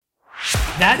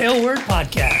That L Word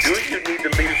Podcast. Do you need the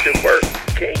leadership work?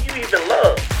 Can you even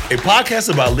love? A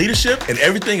podcast about leadership and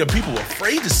everything that people are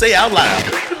afraid to say out loud.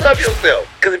 Do you love yourself?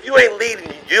 Because if you ain't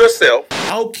leading yourself,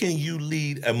 How can you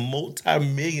lead a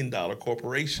multi-million-dollar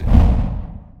corporation?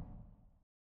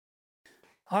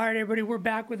 All right, everybody, we're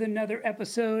back with another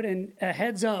episode. And a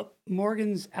heads up,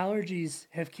 Morgan's allergies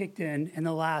have kicked in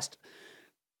the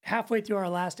halfway through our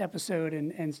last episode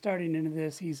and starting into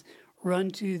this. He's run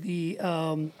to the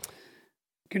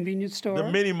convenience store.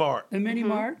 The mini mart. The mini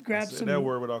mart. Grab Say that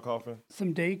word without coughing.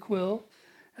 some Dayquil.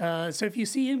 So if you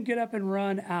see him get up and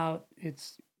run out,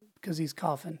 it's because he's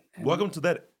coughing. And Welcome to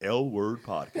that L Word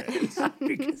Podcast. not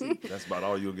because he- That's about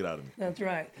all you'll get out of me. That's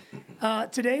right.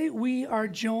 Today we are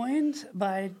joined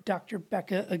by Dr.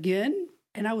 Becca again.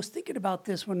 And I was thinking about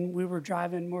this when we were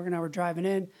driving, Morgan and I were driving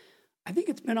in. I think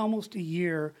it's been almost a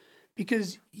year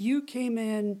because you came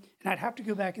in, and I'd have to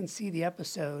go back and see the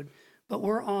episode, but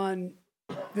we're on,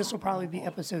 this will probably be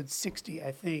episode 60,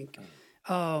 I think.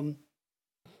 But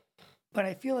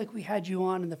I feel like we had you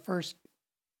on in the first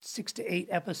 6 to 8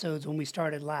 episodes when we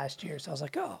started last year. So I was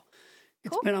like, oh,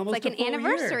 it's Cool. been almost It's like a an full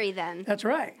anniversary year. then. That's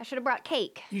right. I should have brought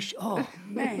cake. Oh,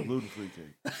 man. Gluten-free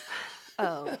cake.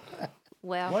 Oh,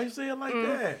 well. Why you say it like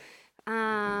that?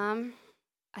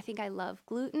 I think I love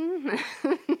gluten.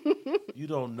 You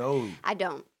don't know. I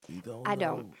don't. You don't I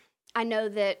know. don't. I know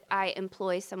that I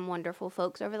employ some wonderful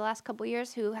folks over the last couple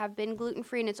years who have been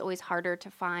gluten-free, and it's always harder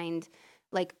to find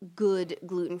like good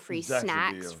gluten-free It's snacks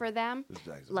Jacksonville. for them. It's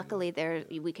Jacksonville. Luckily,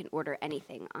 we can order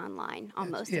anything online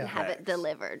almost yeah. and have it Facts.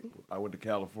 delivered. I went to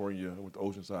California. I went to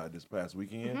Oceanside this past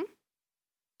weekend. Mhm.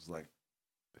 It's like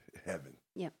heaven.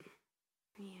 Yep.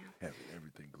 Yeah. Heaven.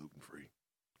 Everything gluten-free.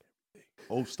 Everything.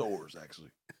 Both stores,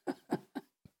 actually.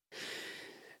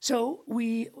 So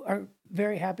we are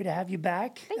very happy to have you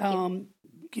back. Thank you.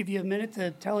 Give you a minute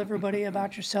to tell everybody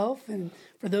about yourself, and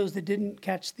for those that didn't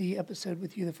catch the episode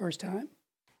with you the first time.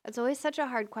 It's always such a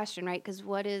hard question, right? Because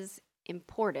what is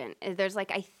important? There's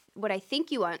like what I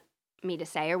think you want me to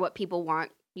say, or what people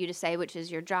want you to say, which is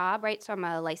your job, right? So I'm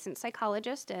a licensed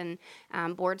psychologist and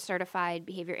board certified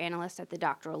behavior analyst at the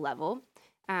doctoral level.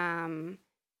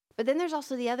 But then there's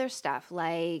also the other stuff,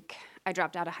 like I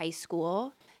dropped out of high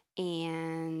school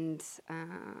and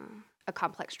a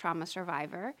complex trauma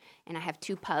survivor, and I have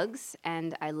 2 pugs,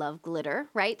 and I love glitter,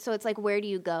 right? So it's like, where do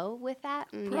you go with that?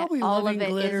 And yet Probably all loving of it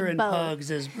glitter is and both.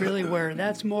 pugs is really where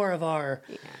that's more of our,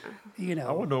 you I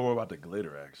know. want to know more about the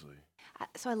glitter, actually.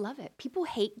 So I love it. People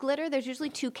hate glitter. There's usually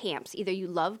 2 camps. Either you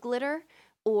love glitter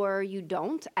or you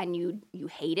don't, and you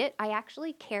hate it. I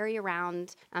actually carry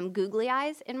around googly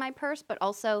eyes in my purse, but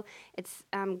also it's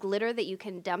glitter that you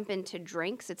can dump into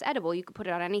drinks. It's edible. You can put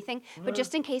it on anything. But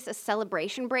just in case a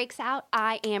celebration breaks out,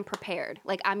 I am prepared.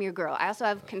 Like, I'm your girl. I also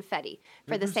have confetti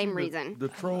for the Did you same see reason. The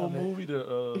troll movie,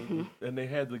 and they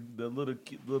had the little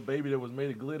baby that was made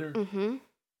of glitter.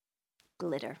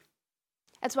 Glitter.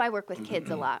 That's why I work with kids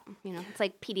a lot. You know, it's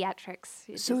like pediatrics.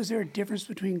 It's So is there a difference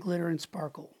between glitter and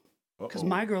sparkle? Because Uh-oh.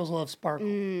 my girls love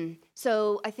sparkle.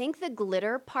 So I think the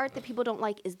glitter part that people don't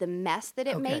like is the mess that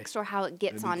it Okay. makes or how it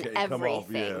gets And on it can't come off.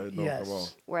 everything. Yeah, it don't Yes. come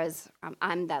off. Whereas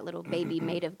I'm that little baby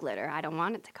made of glitter. I don't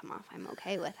want it to come off. I'm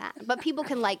okay with that. But people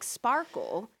can like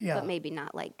sparkle, Yeah. but maybe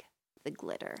not like the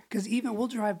glitter. Because even we'll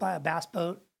drive by a bass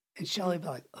boat, and Shelly will be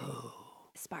like, oh,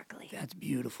 Sparkly. that's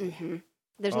beautiful.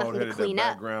 There's Oh, nothing it to had clean that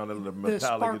up. background and the metallic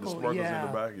and the sparkle, sparkles yeah. in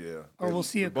the back, yeah. Or we'll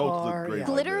see They a both look car, great yeah. like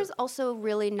Glitter that. is also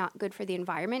really not good for the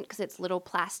environment because it's little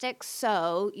plastic.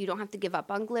 So you don't have to give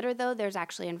up on glitter, though. There's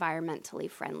actually environmentally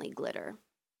friendly glitter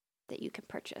that you can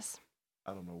purchase.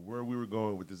 I don't know where we were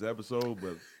going with this episode,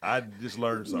 but I just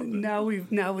learned something. Now we've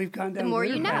gone down. more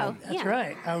glitter you know, path. That's yeah.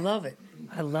 right. I love it.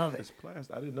 I love it. It's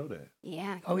plastic. I didn't know that.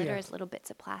 Yeah, Oh, glitter yeah. is little bits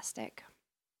of plastic.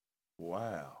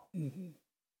 Wow. Mm-hmm.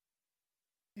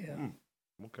 Yeah.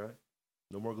 Okay.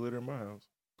 No more glitter in my house.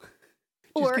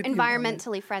 Or get the environment.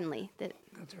 environmentally friendly.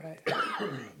 That's right.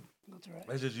 That's right.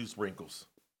 Let's just use sprinkles.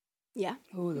 Yeah,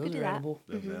 Oh, those do are that. edible.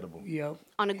 That's edible. Yep.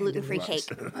 on a gluten-free delicious.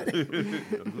 cake.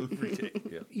 Gluten-free cake.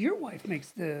 Yeah. Your wife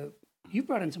makes you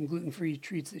brought in some gluten-free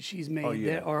treats that she's made Oh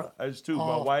yeah. that are There's 2. My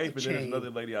off wife the and then there's chain. another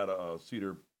lady out of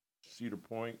Cedar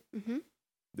Point Mm-hmm.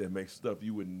 that makes stuff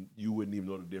you wouldn't even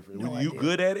know the difference. No When you idea.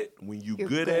 good at it, when you You're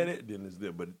good good. at it, then it's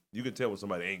there. But you can tell when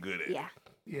somebody ain't good at it. Yeah.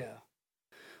 Yeah.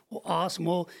 Well, awesome.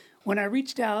 Well, when I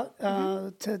reached out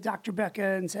to Dr. Becca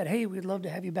and said, hey, we'd love to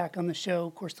have you back on the show,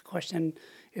 of course, the question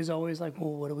is always like,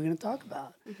 well, what are we going to talk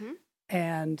about?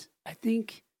 And I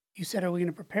think you said, are we going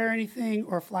to prepare anything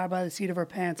or fly by the seat of our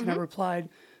pants? And I replied,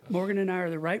 Morgan and I are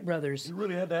the Wright brothers You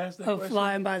really had to ask that of question?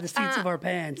 flying by the seats of our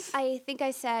pants. I think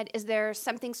I said, is there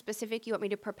something specific you want me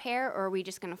to prepare, or are we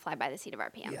just going to fly by the seat of our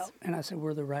pants? Yep. And I said,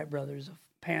 we're the Wright brothers of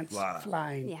pants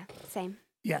flying. Yeah, same.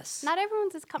 Yes. Not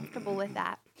everyone's as comfortable with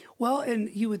that. Well, and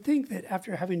you would think that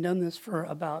after having done this for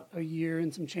about a year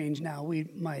and some change now, we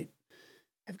might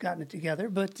have gotten it together,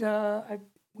 but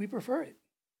we prefer it.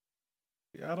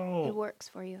 Yeah, I don't. It works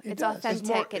for you. It It's does.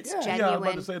 authentic. It's Yeah, I genuine. was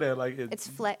about to say that. Like, It's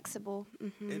flexible.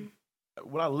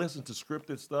 when I listen to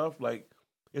scripted stuff, like,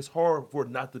 it's hard for it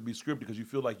not to be scripted because you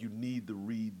feel like you need to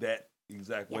read that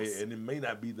exact way, Yes. and it may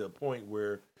not be the point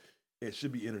where it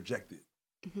should be interjected.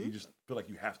 You just feel like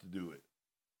you have to do it.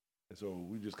 And so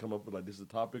we just come up with, like, this is a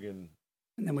topic, and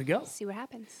And then we go. See what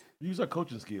happens. use our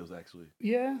coaching skills, actually.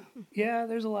 Yeah. Yeah,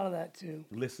 there's a lot of that too.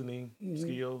 Listening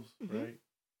skills, right?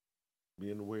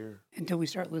 Being aware. Until we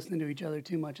start listening to each other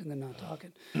too much and then not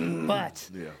talking. But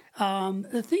Yeah.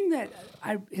 the thing that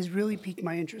has really piqued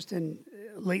my interest in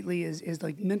lately is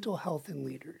like mental health in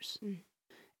leaders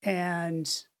and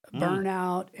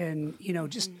burnout and,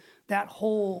 just that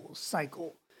whole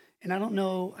cycle. And I don't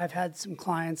know, I've had some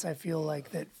clients I feel like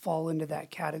that fall into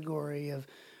that category of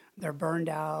they're burned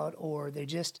out or they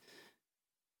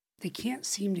can't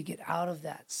seem to get out of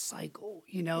that cycle.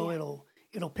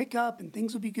 It'll pick up and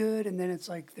things will be good, and then it's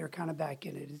like they're kind of back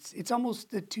in it. It's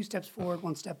almost the 2 steps forward,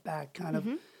 1 step back kind of.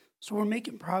 So we're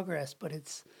making progress, but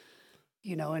it's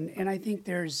and I think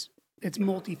it's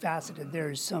multifaceted.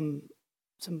 There's some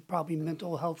probably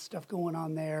mental health stuff going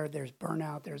on there. There's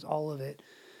burnout. There's all of it.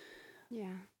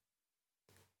 Yeah.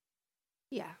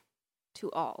 Yeah.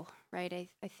 To all, right?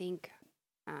 I think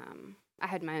I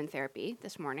had my own therapy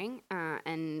this morning,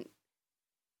 and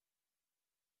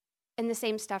the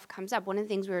same stuff comes up. One of the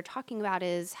things we were talking about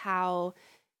is how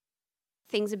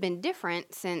things have been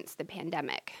different since the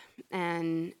pandemic.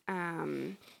 And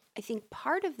I think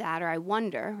part of that, or I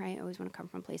wonder, right? I always want to come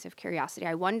from a place of curiosity.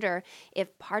 I wonder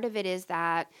if part of it is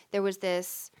that there was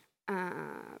this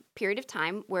period of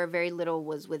time where very little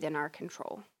was within our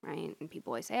control, right? And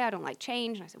people always say, I don't like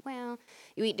change. And I said, well,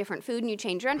 you eat different food and you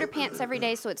change your underpants every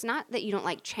day. So it's not that you don't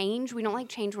like change. We don't like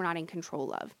change we're not in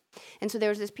control of. And so there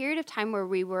was this period of time where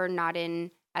we were not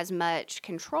in as much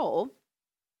control.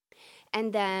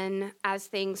 And then as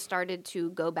things started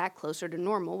to go back closer to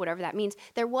normal, whatever that means,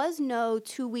 there was no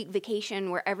 2-week vacation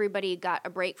where everybody got a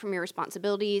break from your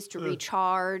responsibilities to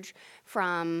recharge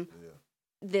from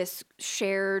this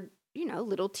shared,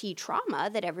 little t trauma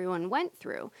that everyone went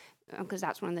through. Because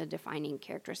that's one of the defining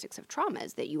characteristics of trauma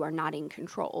is that you are not in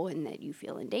control and that you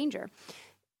feel in danger.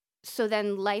 So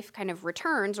then life kind of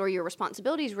returns or your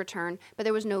responsibilities return, but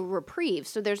there was no reprieve.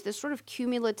 So there's this sort of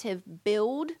cumulative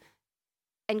build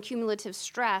and cumulative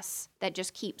stress that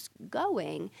just keeps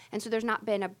going. And so there's not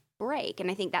been a break. And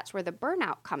I think that's where the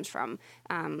burnout comes from.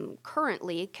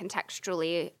 Currently,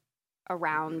 contextually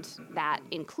around that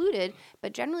included,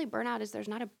 but generally burnout is there's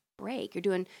not a break. You're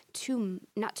doing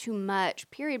not too much,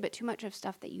 period, but too much of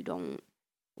stuff that you don't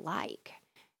like.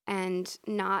 And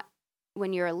not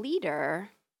when you're a leader,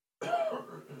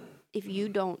 if you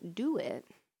don't do it,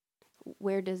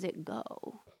 where does it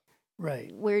go?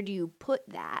 Right. Where do you put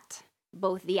that?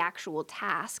 Both the actual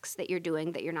tasks that you're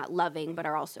doing that you're not loving but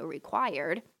are also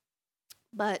required,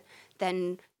 but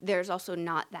then there's also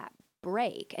not that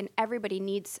break, and everybody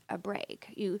needs a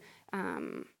break. You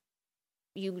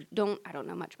don't, I don't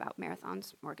know much about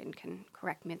marathons. Morgan can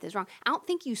correct me if this is wrong. I don't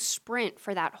think you sprint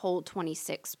for that whole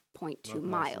 26.2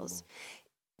 miles.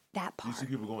 That part. You see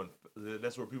people going,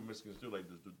 that's where people misconstrue, like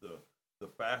the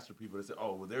faster people, they say,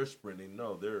 oh, well, they're sprinting.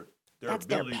 No, their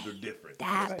abilities are different.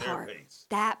 That's their pace.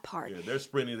 That part. Yeah, they're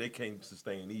sprinting, they can't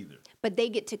sustain either. But they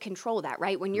get to control that,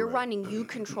 right? When you're running, you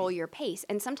control your pace.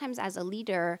 And sometimes as a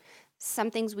leader,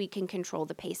 some things we can control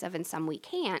the pace of and some we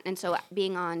can't. And so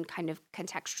being on kind of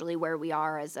contextually where we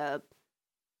are as a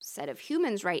set of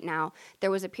humans right now,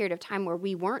 there was a period of time where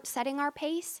we weren't setting our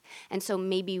pace. And so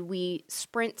maybe we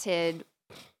sprinted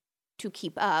to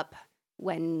keep up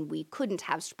when we couldn't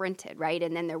have sprinted, right?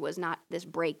 And then there was not this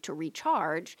break to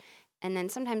recharge. And then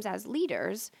sometimes as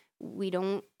leaders, we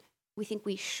think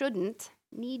we shouldn't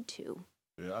need to.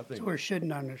 Yeah, I think. So we're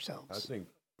shouldn't on ourselves. I think.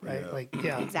 Right?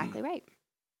 Yeah. Exactly right.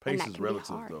 Pace that is can be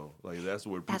relative, hard. though. Like, that's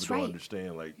what people That's don't right.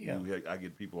 understand. Like, I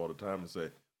get people all the time and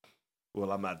say,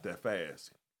 well, I'm not that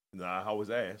fast. And I always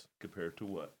ask, compared to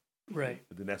what? Right.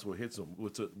 And then that's what hits them.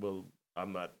 Well,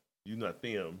 you're not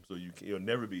them, so you'll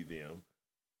never be them.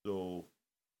 So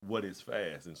what is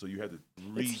fast? And so you have to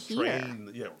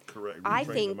retrain. Yeah, correct. I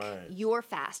retrain think the mind. you're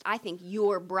fast. I think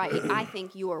you're bright. I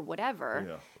think you're whatever.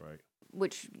 Yeah, right.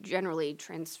 Which generally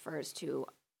transfers to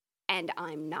and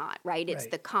I'm not, right? It's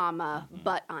Right. the comma,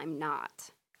 but I'm not.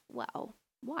 Well,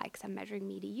 why? Because I'm measuring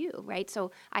me to you, right?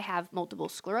 So I have multiple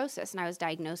sclerosis, and I was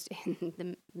diagnosed in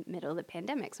the middle of the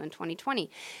pandemic, so in 2020.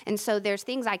 And so there's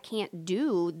things I can't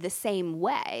do the same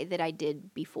way that I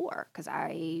did before because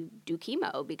I do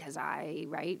chemo, because I,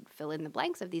 right, fill in the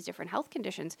blanks of these different health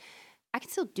conditions. I can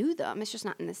still do them. It's just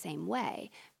not in the same way.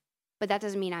 But that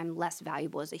doesn't mean I'm less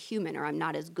valuable as a human or I'm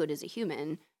not as good as a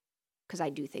human because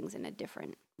I do things in a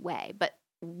different way. But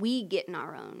we get in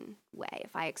our own way.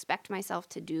 If I expect myself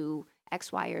to do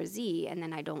X, Y, or Z and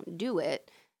then I don't do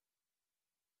it,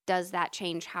 does that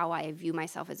change how I view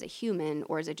myself as a human,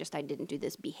 or is it just I didn't do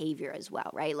this behavior as well,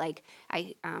 right? Like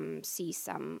I see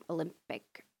some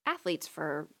Olympic athletes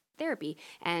for therapy,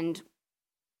 and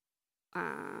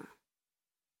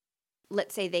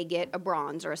let's say they get a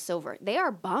bronze or a silver. They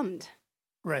are bummed.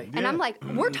 Right. And I'm like,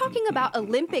 we're talking about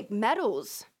Olympic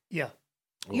medals. Yeah.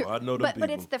 Oh, I know them But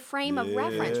it's the frame of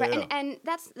reference, right? Yeah. And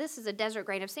this is a desert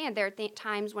grain of sand. There are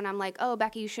times when I'm like, oh,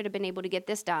 Becky, you should have been able to get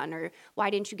this done, or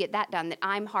why didn't you get that done? That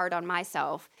I'm hard on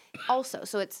myself also.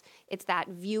 So it's that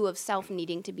view of self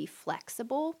needing to be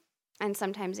flexible, and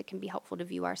sometimes it can be helpful to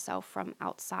view ourselves from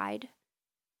outside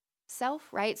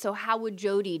self, right? So how would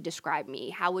Jody describe me?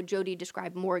 How would Jody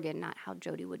describe Morgan? Not how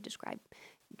Jody would describe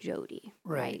Jody,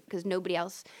 right? Because nobody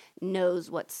else knows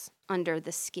what's under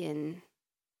the skin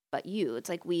but you. It's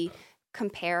like we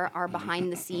compare our behind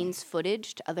the scenes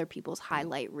footage to other people's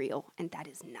highlight reel, and that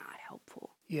is not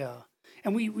helpful. Yeah.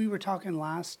 And we were talking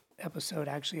last episode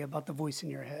actually about the voice in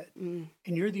your head. And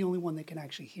you're the only one that can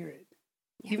actually hear it.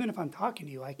 Yeah. Even if I'm talking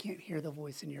to you, I can't hear the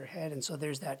voice in your head. And so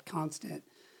there's that constant,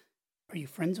 are you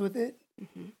friends with it?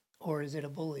 Or is it a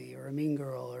bully or a mean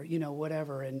girl or,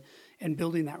 whatever? And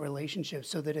building that relationship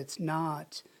so that it's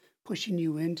not pushing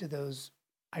you into those,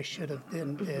 I should have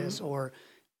done this, or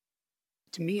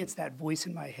to me, it's that voice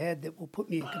in my head that will put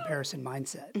me in comparison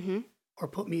mindset or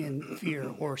put me in fear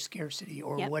or scarcity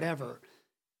or whatever.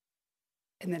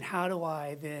 And then how do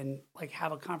I then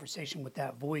have a conversation with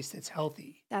that voice that's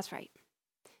healthy? That's right.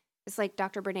 It's like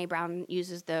Dr. Brene Brown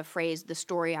uses the phrase, the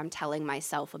story I'm telling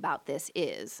myself about this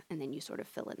is, and then you sort of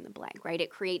fill in the blank, right? It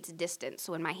creates distance.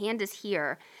 So when my hand is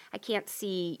here, I can't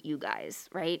see you guys,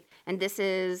 right? And this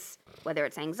is, whether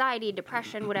it's anxiety,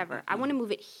 depression, whatever, I want to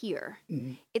move it here.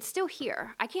 It's still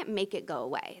here. I can't make it go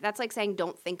away. That's like saying,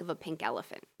 don't think of a pink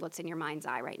elephant. What's in your mind's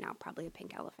eye right now? Probably a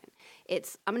pink elephant.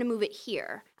 I'm going to move it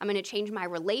here. I'm going to change my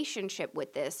relationship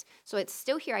with this. So it's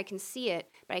still here. I can see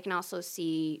it, but I can also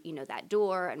see, that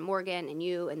door and Morgan and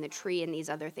you and the tree and these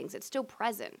other things. It's still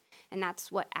present. And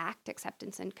that's what ACT,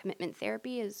 acceptance and commitment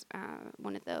therapy, is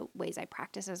one of the ways I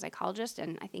practice as a psychologist.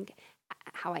 And I think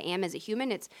how I am as a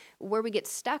human, it's where we get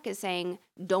stuck is saying,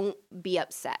 don't be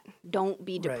upset. Don't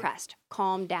be depressed.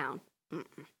 Calm down.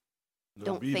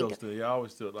 Don't be think those things. I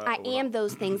always tell. I am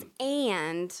those things,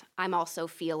 and I'm also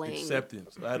feeling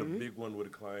acceptance. I had a big one with a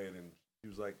client, and he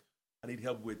was like, I need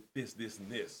help with this, this, and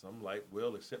this. I'm like,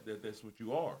 well, accept that that's what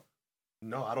you are.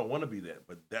 No, I don't want to be that,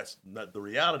 but that's not the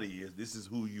reality. Is this is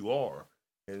who you are,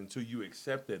 and until you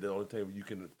accept that, the only time you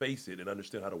can face it and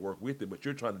understand how to work with it. But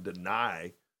you're trying to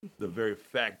deny the very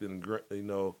fact and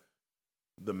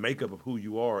the makeup of who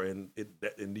you are, and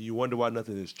you wonder why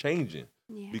nothing is changing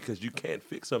because you can't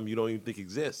fix something you don't even think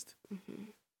exists.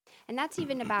 And that's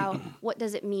even about what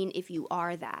does it mean if you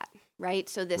are that, right?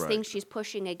 So this thing she's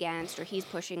pushing against or he's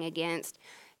pushing against,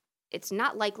 it's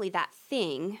not likely that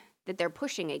thing that they're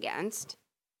pushing against.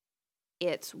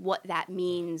 It's what that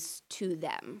means to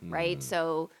them, right?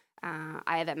 So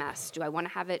I have MS. Do I want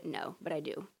to have it? No, but I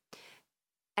do.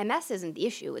 MS isn't the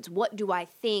issue. It's what do I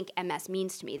think MS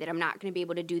means to me, that I'm not going to be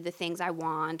able to do the things I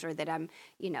want, or that I'm,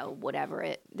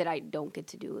 that I don't get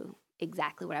to do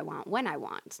exactly what I want when I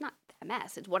want. It's not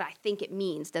MS. It's what I think it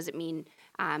means. Does it mean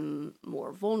I'm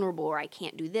more vulnerable, or I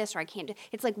can't do this, or I can't do...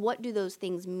 It's like, what do those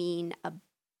things mean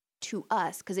to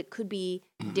us? Because it could be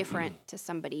different to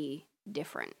somebody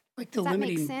different. Like Does that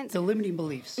make sense? The limiting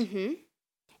beliefs.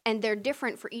 And they're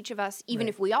different for each of us, even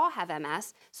if we all have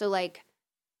MS. So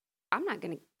I'm not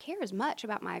going to care as much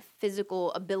about my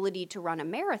physical ability to run a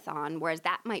marathon, whereas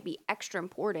that might be extra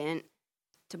important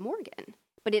to Morgan.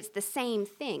 But it's the same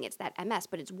thing. It's that MS,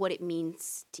 but it's what it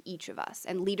means to each of us.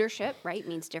 And leadership, right,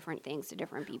 means different things to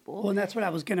different people. Well, and that's what I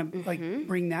was going to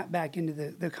bring that back into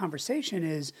the conversation,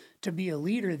 is to be a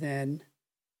leader then,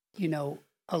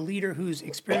 a leader who's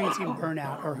experiencing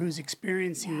burnout or who's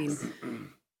experiencing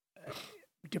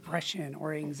depression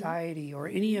or anxiety or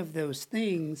any of those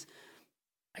things.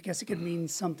 I guess it could mean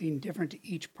something different to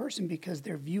each person because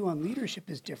their view on leadership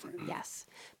is different. Yes.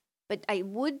 But I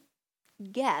would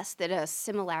guess that a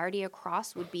similarity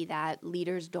across would be that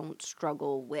leaders don't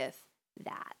struggle with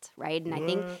that, right? And I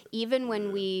think even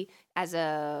when we, as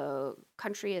a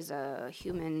country, as a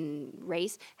human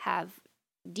race, have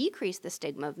decreased the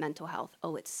stigma of mental health,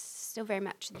 it's still very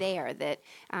much there. That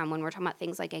when we're talking about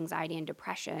things like anxiety and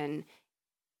depression,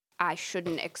 I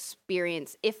shouldn't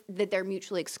experience that they're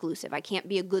mutually exclusive. I can't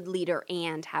be a good leader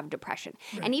and have depression.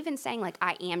 Right. And even saying like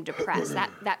I am depressed,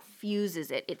 that fuses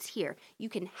it. It's here. You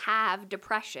can have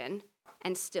depression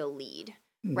and still lead,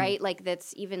 right? Like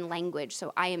that's even language.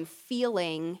 So I am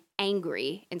feeling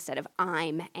angry instead of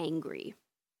I'm angry.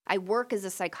 I work as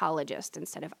a psychologist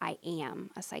instead of I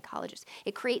am a psychologist.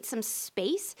 It creates some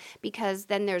space because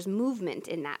then there's movement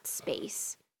in that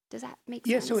space. Does that make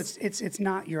sense? Yeah, so it's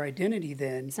not your identity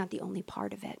then. It's not the only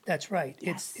part of it. That's right.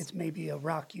 Yes. It's maybe a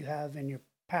rock you have in your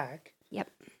pack. Yep.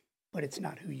 But it's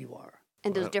not who you are.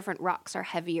 And those different rocks are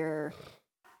heavier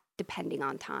depending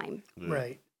on time. Yeah.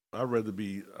 Right. I'd rather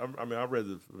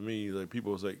for me, like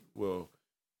people was like, well,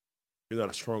 you're not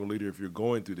a strong leader if you're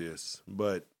going through this,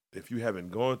 but if you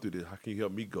haven't gone through this, how can you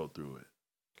help me go through it?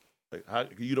 Like how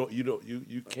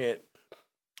you can't,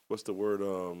 what's the word?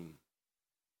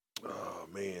 Oh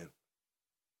man,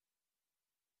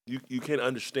 you can't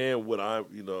understand what I'm.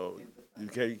 You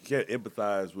can't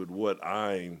empathize with what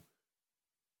I'm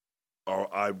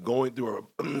going through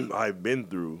or I've been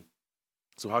through.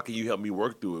 So how can you help me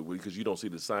work through it? Because you don't see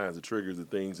the signs, the triggers, the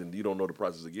things, and you don't know the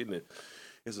process of getting it.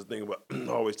 It's the thing about I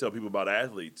always tell people about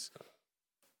athletes,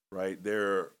 right?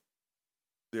 There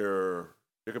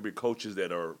could be coaches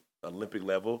that are Olympic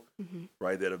level,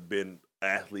 right? That have been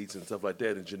athletes and stuff like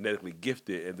that and genetically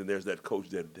gifted. And then there's that coach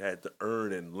that had to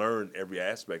earn and learn every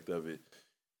aspect of it.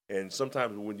 And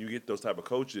sometimes when you get those type of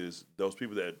coaches, those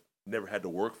people that never had to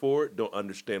work for it don't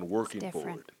understand working for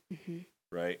it.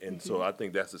 Right. And so I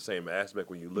think that's the same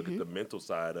aspect when you look at the mental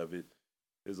side of it.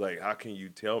 It's like, how can you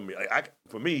tell me?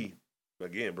 For me,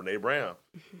 again, Brene Brown,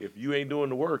 if you ain't doing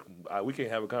the work, we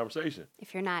can't have a conversation.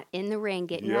 If you're not in the ring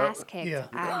getting your ass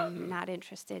kicked, I'm not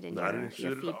interested in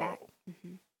your feedback.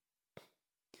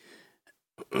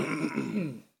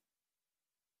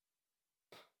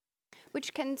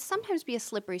 Which can sometimes be a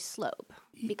slippery slope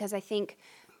because I think,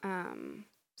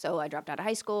 so I dropped out of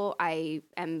high school. I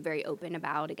am very open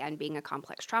about, again, being a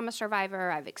complex trauma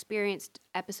survivor. I've experienced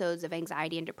episodes of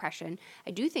anxiety and depression.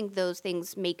 I do think those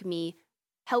things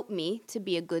help me to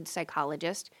be a good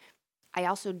psychologist. I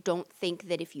also don't think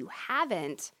that if you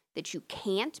haven't, that you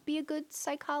can't be a good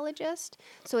psychologist.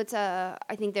 So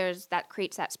I think that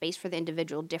creates that space for the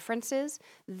individual differences.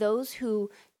 Those who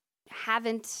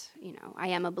haven't, I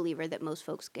am a believer that most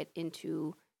folks get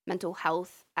into mental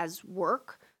health as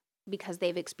work because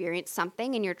they've experienced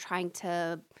something and you're trying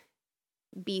to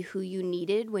be who you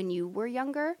needed when you were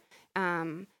younger.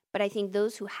 But I think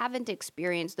those who haven't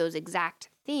experienced those exact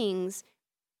things,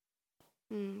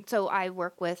 so I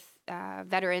work with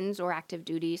veterans or active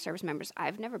duty service members.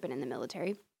 I've never been in the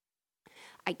military.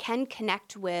 I can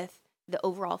connect with the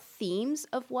overall themes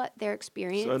of what their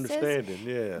experience is. Understanding,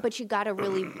 yeah. But you got to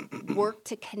really work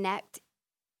to connect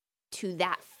to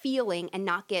that feeling and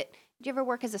not get. Do you ever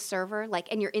work as a server,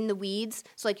 and you're in the weeds?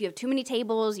 So, you have too many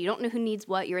tables, you don't know who needs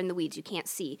what, you're in the weeds, you can't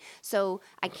see. So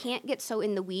I can't get so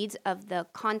in the weeds of the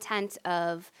content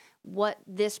of what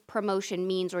this promotion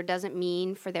means or doesn't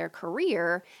mean for their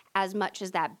career as much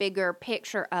as that bigger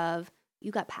picture of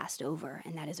you got passed over,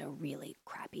 and that is a really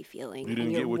crappy feeling. You didn't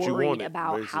and you're get what you worried wanted,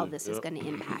 about basically. how this is going to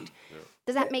impact.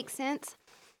 Does that make sense?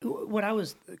 What I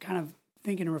was kind of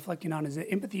thinking and reflecting on is that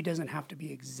empathy doesn't have to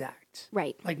be exact.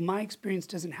 Right. Like my experience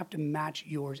doesn't have to match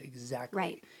yours exactly.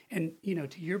 Right. And,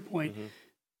 to your point,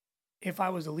 if I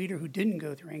was a leader who didn't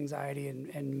go through anxiety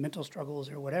and mental struggles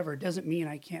or whatever, it doesn't mean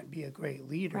I can't be a great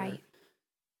leader. Right.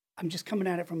 I'm just coming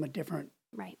at it from a different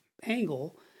Right.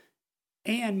 angle.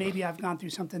 And maybe I've gone through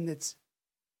something that's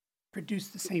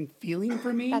produced the same feeling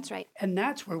for me. That's right. And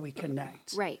that's where we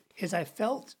connect. Right. Is I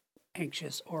felt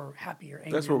anxious or happy or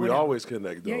angry. That's where we whatever. always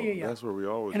connect, though. Yeah. That's where we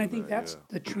always And I connect, think that's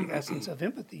the true essence of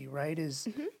empathy, right? Is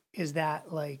that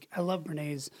I love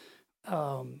Brene's,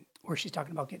 where she's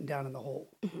talking about getting down in the hole.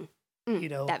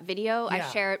 That video, I Yeah.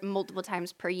 share it multiple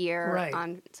times per year Right.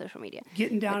 on social media.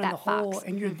 Getting down With in that the hole, fox.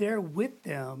 and you're there with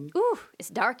them. Ooh, it's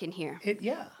dark in here,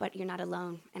 Yeah. but you're not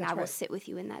alone, and That's I will right. sit with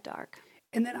you in that dark.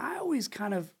 And then I always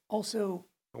kind of also,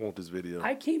 I want this video.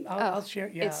 I'll share.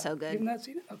 Yeah. it's so good. You've not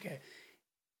seen it? Okay.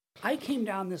 I came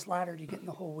down this ladder to get in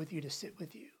the hole with you, to sit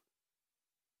with you.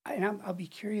 And I'll be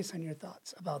curious on your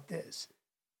thoughts about this.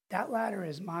 That ladder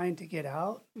is mine to get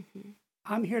out.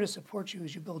 I'm here to support you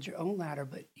as you build your own ladder,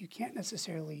 but you can't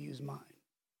necessarily use mine.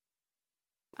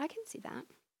 I can see that.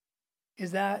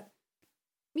 Is that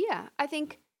Yeah, I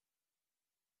think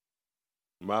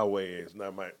My way is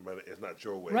not it's not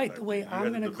your way. Right, type the way thing. You I'm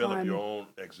have to gonna develop climb- your own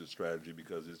exit strategy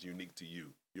because it's unique to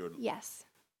you. yes.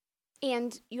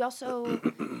 And you also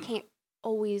can't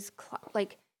always,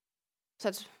 so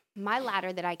it's my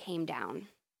ladder that I came down.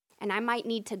 And I might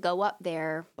need to go up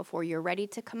there before you're ready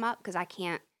to come up because I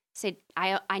can't say,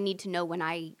 I need to know when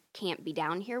I can't be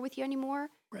down here with you anymore.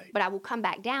 Right. But I will come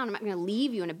back down. I'm not going to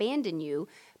leave you and abandon you.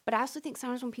 But I also think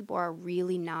sometimes when people are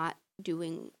really not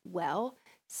doing well,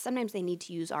 sometimes they need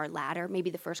to use our ladder, maybe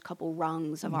the first couple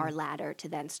rungs of our ladder to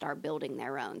then start building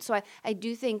their own. So I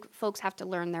do think folks have to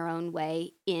learn their own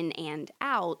way in and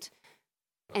out.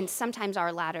 And sometimes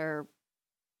our ladder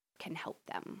can help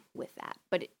them with that.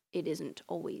 But it isn't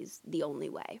always the only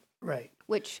way, Right.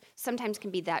 which sometimes can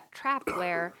be that trap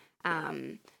where,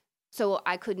 so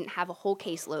I couldn't have a whole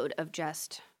caseload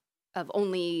of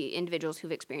only individuals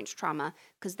who've experienced trauma,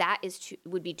 because that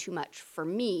would be too much for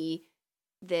me.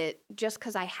 That just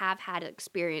because I have had an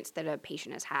experience that a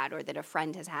patient has had or that a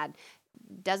friend has had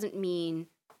doesn't mean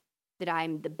that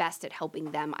I'm the best at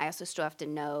helping them. I also still have to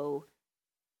know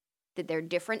that they're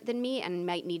different than me and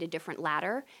might need a different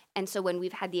ladder. And so when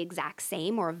we've had the exact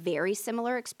same or a very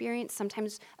similar experience,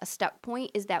 sometimes a stuck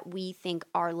point is that we think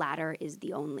our ladder is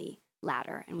the only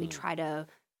ladder, and we try to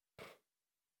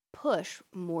push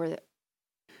more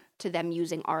to them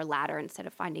using our ladder instead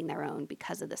of finding their own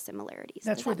because of the similarities.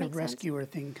 That's Does where that the make sense? rescuer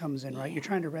thing comes in, right? You're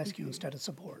trying to rescue instead of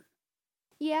support.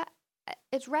 Yeah,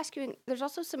 it's rescuing. There's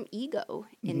also some ego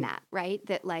in that, right?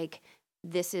 That like,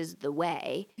 this is the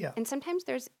way. Yeah. And sometimes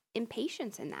there's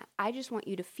impatience in that. I just want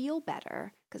you to feel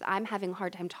better because I'm having a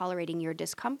hard time tolerating your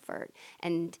discomfort.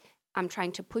 And I'm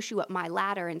trying to push you up my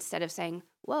ladder instead of saying,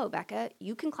 whoa, Becca,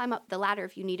 you can climb up the ladder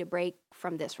if you need a break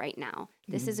from this right now.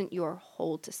 This isn't your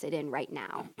hole to sit in right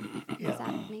now. Does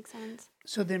that make sense?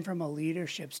 So then from a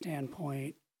leadership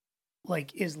standpoint,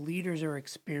 like as leaders are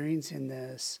experiencing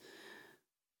this,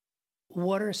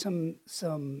 what are some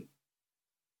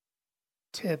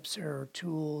tips or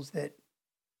tools that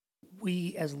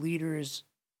we as leaders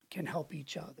can help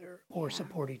each other or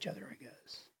support each other, I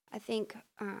guess? I think,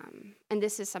 and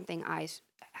this is something I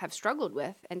have struggled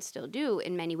with and still do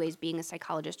in many ways, being a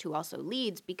psychologist who also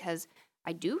leads, because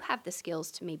I do have the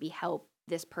skills to maybe help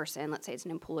this person, let's say it's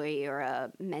an employee or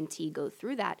a mentee, go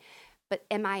through that. But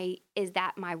is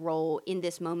that my role in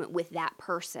this moment with that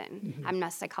person? I'm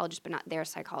not a psychologist, but not their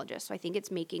psychologist. So I think it's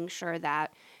making sure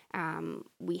that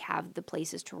we have the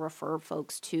places to refer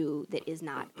folks to that is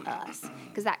not us.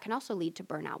 Because that can also lead to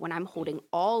burnout. When I'm holding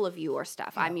all of your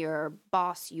stuff, I'm your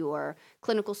boss, your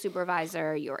clinical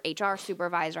supervisor, your HR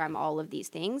supervisor, I'm all of these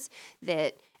things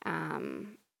that,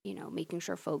 making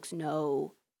sure folks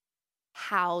know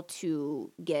how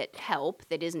to get help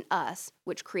that isn't us,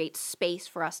 which creates space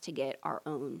for us to get our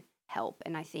own help.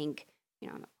 And I think,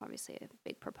 I'm obviously a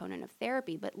big proponent of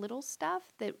therapy, but little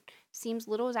stuff that seems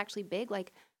little is actually big.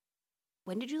 Like,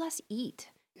 when did you last eat?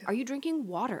 Yeah. Are you drinking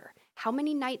water? How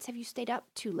many nights have you stayed up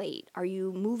too late? Are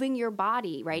you moving your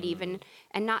body, right? Even,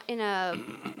 and not in a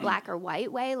black or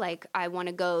white way. Like, I want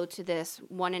to go to this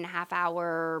 1.5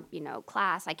 hour,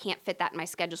 class. I can't fit that in my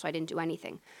schedule, so I didn't do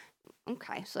anything.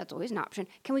 Okay, so that's always an option.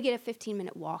 Can we get a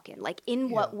 15-minute walk-in? Like, in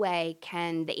what way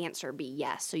can the answer be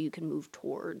yes, so you can move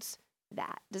towards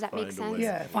that? Does that make sense?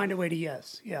 Yeah, find a way to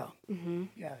yes. Yeah.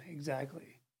 Yeah,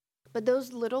 exactly. But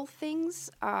those little things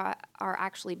are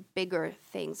actually bigger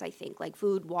things, I think, like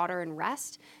food, water, and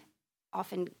rest.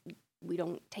 Often we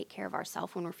don't take care of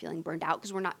ourselves when we're feeling burned out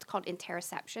because we're not called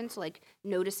interoception. So, like,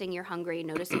 noticing you're hungry,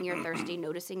 noticing you're thirsty,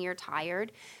 noticing you're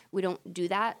tired. We don't do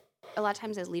that. A lot of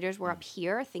times as leaders, we're up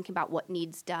here thinking about what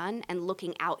needs done and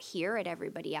looking out here at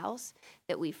everybody else,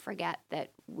 that we forget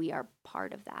that we are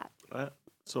part of that.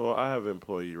 So I have an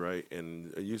employee, right?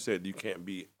 And you said you can't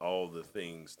be all the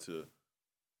things to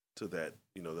that,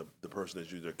 the person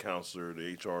that's the counselor,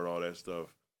 the HR, and all that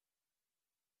stuff.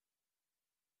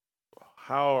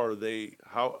 How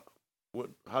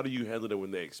do you handle it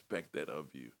when they expect that of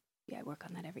you? Yeah, I work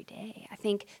on that every day. I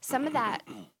think some of that,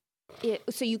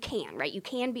 so you can, right? You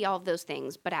can be all of those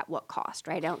things, but at what cost,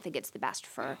 right? I don't think it's the best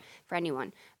for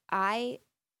anyone. I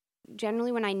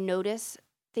generally, when I notice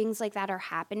things like that are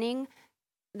happening,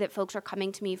 that folks are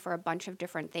coming to me for a bunch of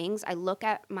different things, I look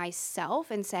at myself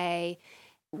and say,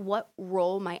 what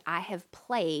role might I have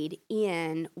played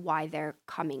in why they're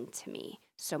coming to me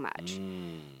so much?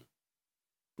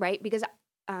 Right? Because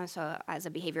so as a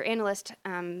behavior analyst,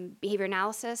 behavior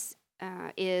analysis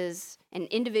is an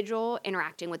individual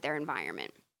interacting with their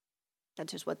environment.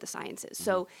 That's just what the science is.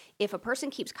 So if a person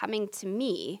keeps coming to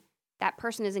me that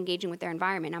person is engaging with their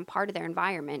environment. I'm part of their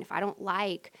environment. If I don't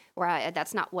like,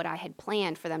 that's not what I had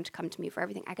planned for them to come to me for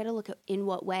everything, I got to look at in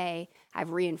what way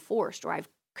I've reinforced or I've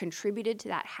contributed to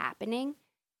that happening,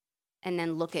 and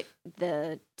then look at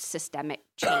the systemic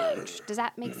change. Does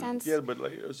that make sense? Yeah, but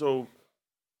so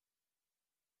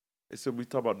we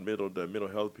talk about the mental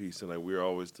health piece, and like we're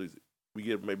always we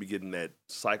get maybe getting that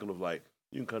cycle of like,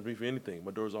 you can come to me for anything.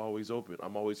 My door's always open.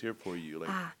 I'm always here for you. Like,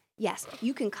 yes,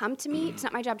 you can come to me. It's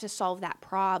not my job to solve that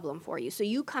problem for you. So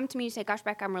you come to me and say, gosh,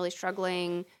 Becca, I'm really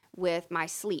struggling with my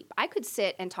sleep. I could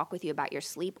sit and talk with you about your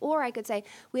sleep, or I could say,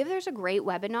 there's a great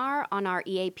webinar on our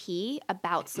EAP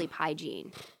about sleep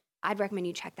hygiene. I'd recommend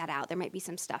you check that out. There might be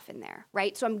some stuff in there,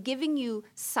 right? So I'm giving you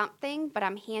something, but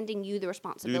I'm handing you the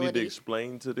responsibility. Do you need to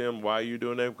explain to them why you're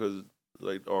doing that? Because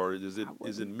or is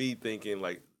it me thinking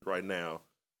like right now,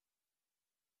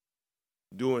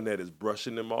 doing that is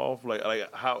brushing them off, like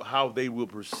how they will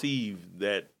perceive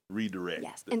that redirect.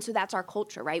 Yes, and so that's our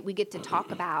culture, right? We get to talk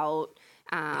about.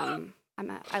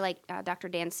 I like Dr.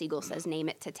 Dan Siegel says, "Name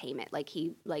it to tame it." Like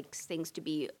he likes things to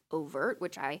be overt,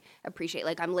 which I appreciate.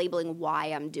 Like I'm labeling why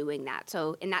I'm doing that.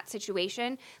 So in that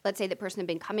situation, let's say the person had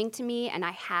been coming to me, and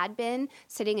I had been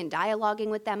sitting and dialoguing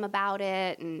with them about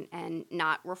it, and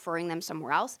not referring them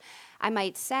somewhere else. I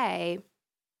might say,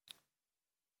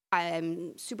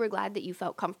 I'm super glad that you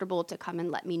felt comfortable to come and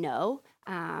let me know.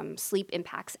 Sleep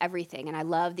impacts everything. And I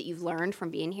love that you've learned from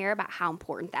being here about how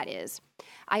important that is.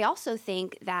 I also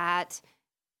think that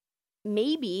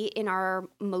maybe in our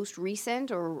most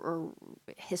recent or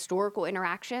historical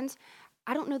interactions,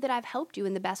 I don't know that I've helped you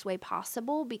in the best way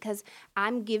possible, because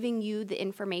I'm giving you the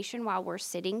information while we're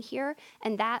sitting here,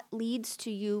 and that leads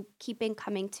to you keeping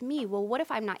coming to me. Well, what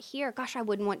if I'm not here? Gosh, I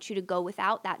wouldn't want you to go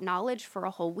without that knowledge for a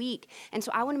whole week. And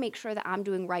so I want to make sure that I'm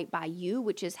doing right by you,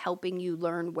 which is helping you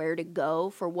learn where to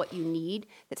go for what you need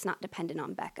that's not dependent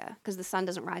on Becca, because the sun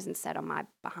doesn't rise and set on my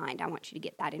behind. I want you to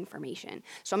get that information.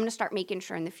 So I'm going to start making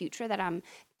sure in the future that I'm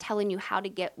telling you how to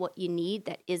get what you need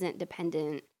that isn't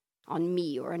dependent on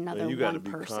me or another you one gotta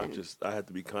be person. Conscious. I have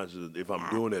to be conscious if I'm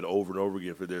doing it over and over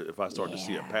again. If I start to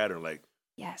see a pattern, like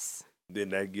yes, then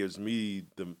that gives me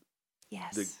the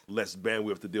less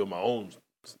bandwidth to deal with my own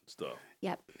stuff.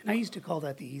 Yep. And I used to call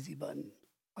that the easy button.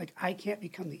 Like I can't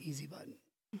become the easy button.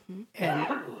 And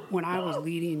when I was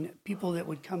leading, people that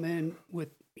would come in with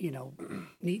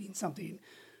needing something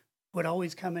would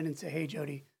always come in and say, "Hey,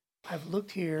 Jody, I've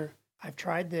looked here. I've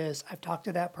tried this. I've talked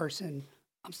to that person.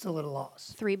 I'm still at a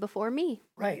loss." 3 before me.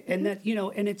 Right. And that,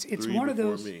 and it's one of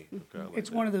those, Okay,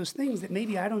 one of those things that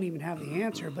maybe I don't even have the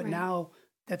answer, but now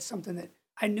that's something that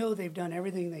I know they've done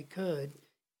everything they could.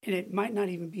 And it might not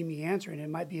even be me answering. It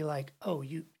might be like, "Oh,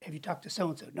 have you talked to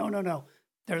so-and-so?" No.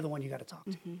 They're the one you got to talk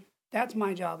to. That's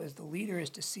my job as the leader, is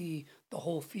to see the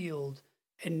whole field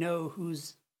and know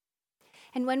who's.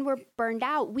 And when we're burned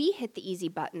out, we hit the easy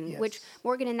button, which, Yes.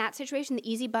 Morgan, in that situation,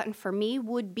 the easy button for me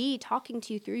would be talking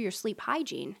to you through your sleep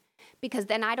hygiene, because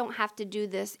then I don't have to do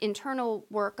this internal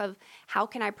work of how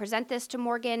can I present this to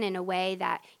Morgan in a way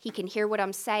that he can hear what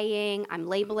I'm saying. I'm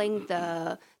labeling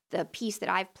the piece that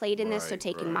I've played in this, so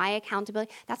taking my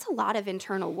accountability. That's a lot of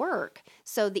internal work.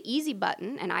 So the easy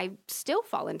button, and I still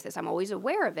fall into this, I'm always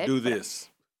aware of it. Do this.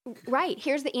 Right.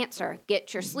 Here's the answer.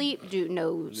 Get your sleep. Do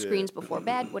no screens before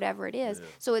bed, whatever it is.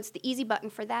 So it's the easy button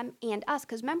for them and us.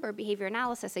 Because remember, behavior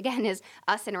analysis, again, is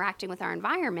us interacting with our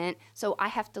environment. So I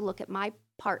have to look at my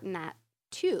part in that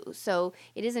too. So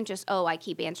it isn't just, I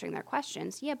keep answering their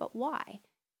questions. Yeah, but why?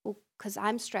 Well, because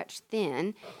I'm stretched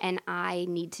thin, and I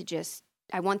need to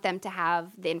I want them to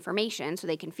have the information so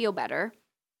they can feel better.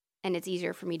 And it's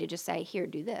easier for me to just say, here,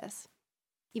 do this.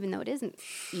 Even though it isn't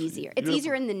easier. It's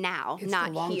easier in the now, It's not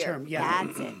the long here. term, yeah.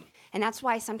 That's it. And that's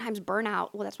why sometimes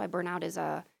burnout, that's why burnout it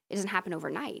doesn't happen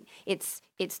overnight. It's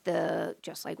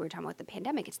just like we were talking about the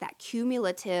pandemic, it's that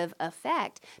cumulative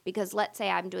effect. Because let's say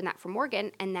I'm doing that for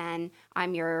Morgan, and then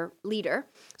I'm your leader.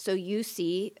 So you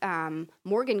see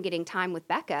Morgan getting time with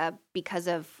Becca because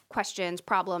of questions,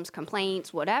 problems,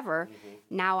 complaints, whatever.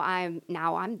 Now I'm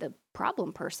the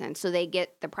problem person. So they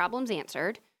get the problems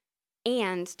answered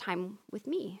and time with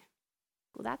me.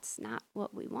 Well, that's not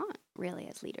what we want, really,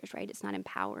 as leaders, right? It's not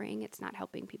empowering. It's not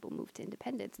helping people move to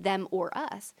independence, them or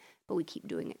us. But we keep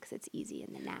doing it because it's easy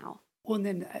in the now. Well, and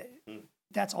then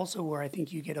that's also where I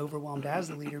think you get overwhelmed as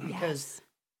the leader, because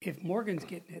if Morgan's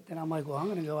getting it, then I'm like, well, I'm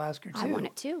going to go ask her too. I want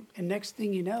it too. And next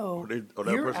thing you know, That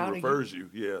person refers you.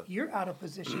 Yeah. You're out of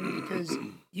position because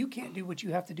you can't do what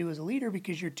you have to do as a leader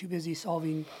because you're too busy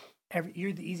solving.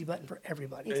 You're the easy button for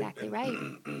everybody. Exactly right.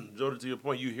 Jordan, to your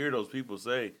point, you hear those people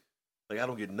say, Like I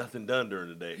don't get nothing done during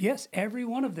the day. Yes, every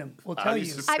one of them will I tell you.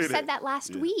 used to say I've that. said that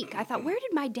last week. I thought, where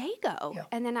did my day go? Yeah.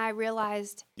 And then I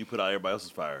realized, You put out everybody else's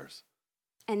fires.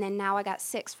 and then now I got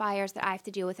 6 fires that I have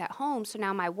to deal with at home. So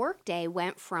now my work day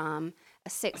went from a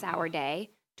 6-hour day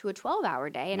to a 12-hour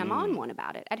day, and I'm on one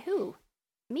about it. At who?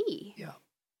 Me. Yeah.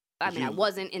 I mean, I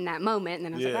wasn't in that moment, and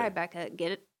then I was like, Yeah. all right, Becca,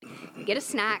 get a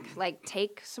snack, like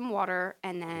take some water,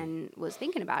 and then was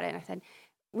thinking about it. And I said,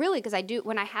 really, because I do,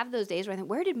 when I have those days where I think,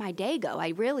 where did my day go? I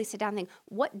really sit down and think,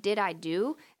 what did I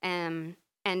do? And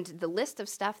the list of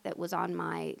stuff that was on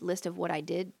my list of what I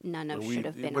did, none of should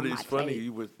have been But on my it's funny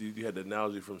plate. you had the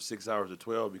analogy from 6 hours to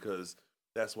 12 because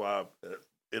that's why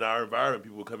in our environment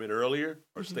people come in earlier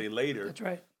or stay later. That's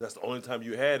right. That's the only time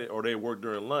you had it, or they work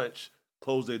during lunch,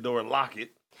 close their door and lock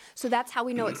it. So that's how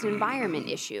we know it's an environment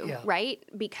issue, Yeah. right?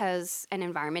 Because an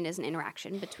environment is an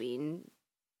interaction between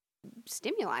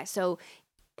stimuli. So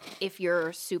if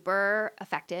you're super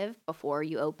effective before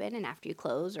you open and after you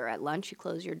close, or at lunch you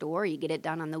close your door, you get it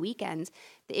done on the weekends,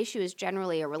 the issue is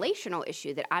generally a relational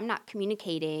issue that I'm not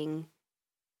communicating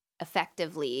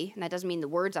effectively. And that doesn't mean the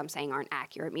words I'm saying aren't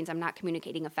accurate. It means I'm not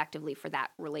communicating effectively for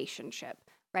that relationship,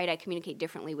 right? I communicate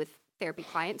differently with therapy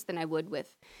clients than I would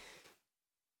with,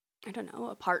 I don't know,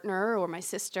 a partner or my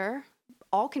sister.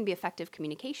 All can be effective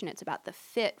communication. It's about the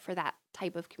fit for that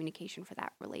type of communication for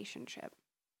that relationship.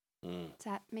 Does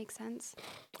that make sense?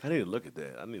 I need to look at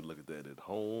that. I need to look at that at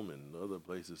home and other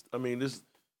places. I mean,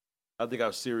 I think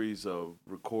our series of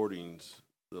recordings,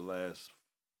 the last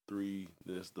 3,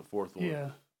 this the 4th one,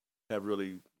 Yeah. have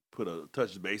really put a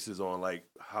touch bases on like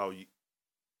how you.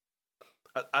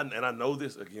 And I know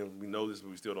this again. We know this, but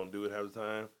we still don't do it half the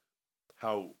time.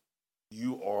 How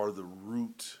you are the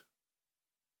root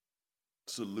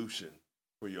solution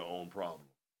for your own problem,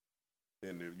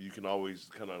 and if you can always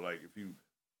kind of like if you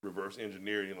reverse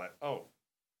engineer, you're like, oh,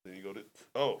 then you go to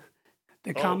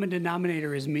The common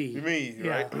denominator is me. me, Yeah.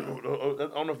 right? I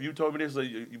don't know if you told me this. Like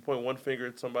you point one finger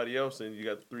at somebody else, and you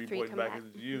got 3 Three pointing come back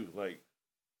back. at you. Like,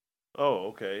 oh,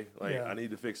 okay. Like Yeah. I need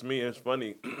to fix me. And it's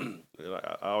funny.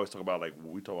 I always talk about like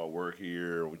we talk about work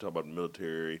here. We talk about the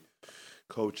military,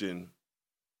 coaching.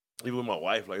 Even with my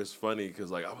wife, like it's funny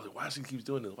because like I was like, why she keeps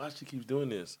doing this? Why she keeps doing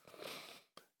this?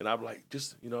 And I'm like,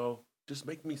 just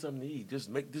make me something to eat.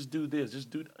 Just do this. Just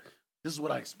do. This is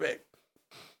what I expect.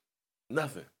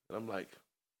 Nothing. And I'm like,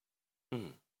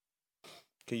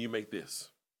 can you make this?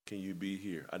 Can you be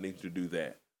here? I need you to do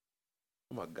that.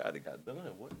 Oh my God, it got done.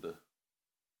 What the?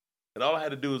 And all I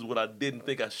had to do is what I didn't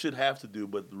think I should have to do,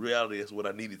 but the reality is what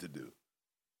I needed to do.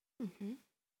 Mm-hmm.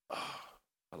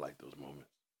 I like those moments.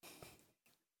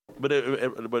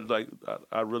 But like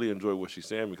I really enjoy what she's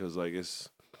saying because like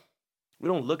we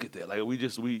don't look at that like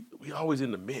we always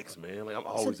in the mix, man. Like I'm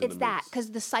always So in it's the that mix.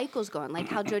 because the cycle's going. Like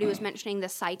how Jody was mentioning the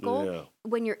cycle. Yeah.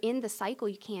 When you're in the cycle,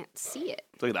 you can't see it.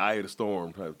 It's like the eye of the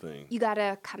storm type thing. You got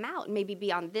to come out and maybe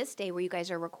be on this day where you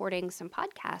guys are recording some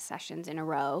podcast sessions in a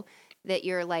row that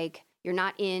you're like, you're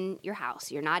not in your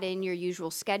house. You're not in your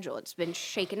usual schedule. It's been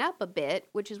shaken up a bit,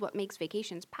 which is what makes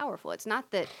vacations powerful. It's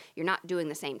not that you're not doing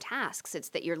the same tasks. It's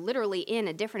that you're literally in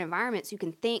a different environment so you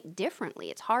can think differently.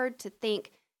 It's hard to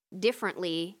think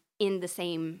differently in the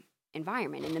same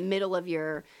environment, in the middle of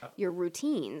your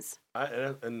routines.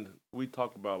 And we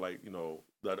talk about like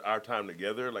that our time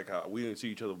together, like how we didn't see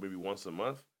each other maybe once a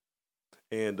month,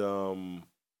 and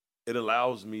it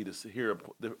allows me to hear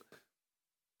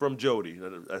from Jody.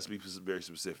 That's be very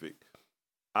specific.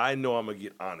 I know I'm gonna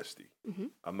get honesty. Mm-hmm.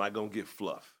 I'm not gonna get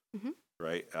fluff. Mhm.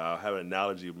 Right? I have an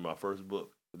analogy of my first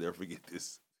book. I'll never forget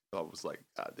this. I was like,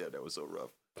 God damn, that was so rough.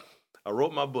 I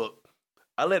wrote my book.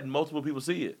 I let multiple people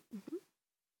see it. Mhm.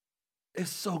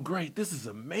 It's so great. This is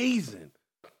amazing.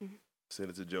 Mhm. Send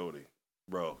it to Jody.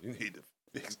 Bro, you need to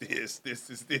fix this.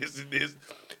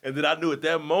 And then I knew at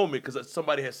that moment, because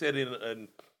somebody had said in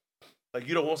like,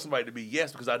 you don't want somebody to be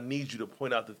yes, because I need you to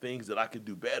point out the things that I could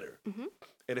do better. Mhm.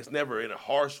 And it's never in a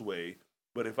harsh way.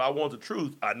 But if I want the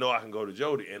truth, I know I can go to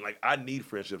Jody. And like, I need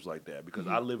friendships like that because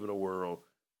I live in a world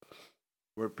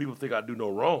where people think I do no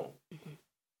wrong.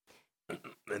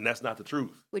 And that's not the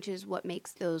truth. Which is what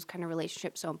makes those kind of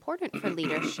relationships so important for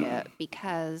leadership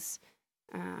because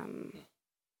we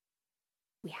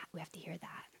have to hear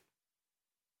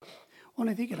that. Well, and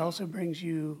I think it also brings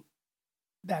you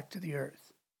back to the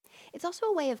earth. It's also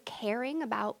a way of caring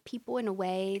about people in a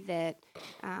way that,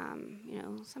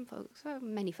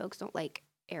 many folks don't like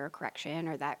error correction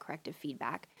or that corrective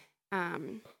feedback.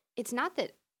 It's not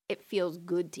that it feels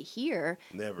good to hear,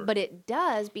 Never. but it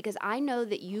does because I know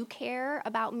that you care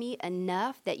about me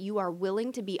enough that you are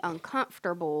willing to be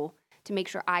uncomfortable to make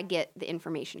sure I get the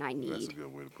information I need. That's a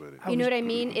good way to put it. You know what I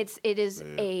mean? It is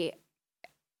Yeah.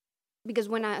 because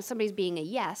when somebody's being a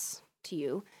yes to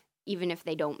you, even if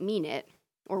they don't mean it,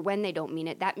 or when they don't mean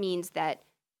it, that means that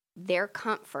their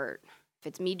comfort, if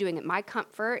it's me doing it, my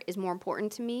comfort is more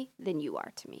important to me than you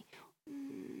are to me.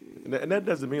 And that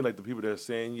doesn't mean like the people that are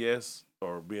saying yes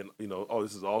or being, oh,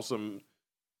 this is awesome.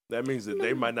 That means that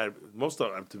they might not, most of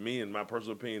the time, to me, in my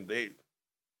personal opinion,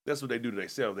 that's what they do to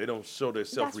themselves. They don't show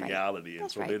themselves That's right. reality. And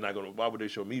That's so right. they're not going to, why would they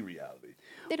show me reality?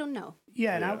 They don't know.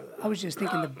 Yeah, and I was just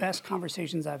thinking the best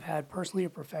conversations I've had personally or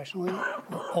professionally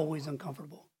were always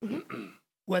uncomfortable.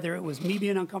 Whether it was me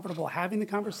being uncomfortable having the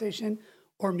conversation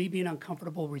or me being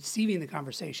uncomfortable receiving the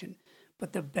conversation.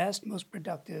 But the best, most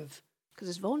productive, Because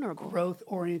it's vulnerable.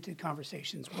 growth-oriented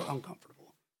conversations were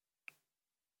uncomfortable.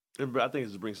 But I think it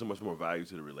just brings so much more value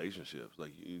to the relationships.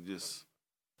 Like you just,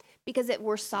 Because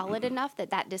we're solid enough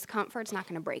that discomfort's not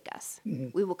going to break us.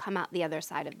 We will come out the other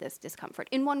side of this discomfort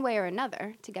in one way or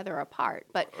another, together or apart.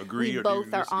 But Agree we or both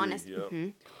are disagree, honest. yeah.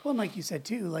 Mhm. Well, and like you said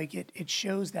too, like it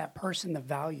shows that person the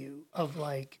value of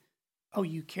like, oh,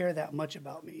 you care that much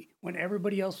about me when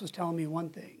everybody else was telling me one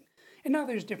thing. And now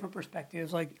there's different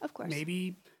perspectives. Like Of course.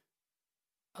 maybe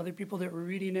other people that were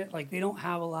reading it, like they don't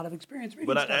have a lot of experience reading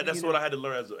but stuff. that's what I had to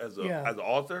learn as Yeah. an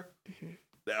author.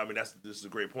 I mean, this is a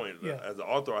great point. Yeah. As an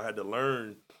author, I had to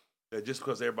learn that just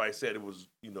because everybody said it was,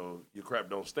 your crap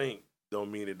don't stink,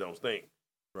 don't mean it don't stink,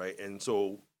 right? And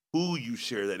so who you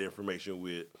share that information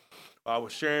with, I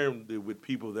was sharing it with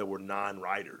people that were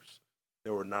non-writers.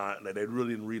 They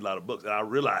really didn't read a lot of books. And I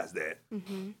realized that.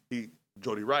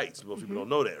 Jody writes. Most people don't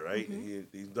know that, right?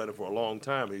 He's done it for a long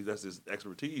time. That's his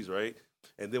expertise, right?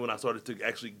 And then when I started to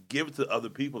actually give it to other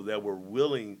people that were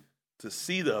willing to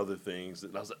see the other things,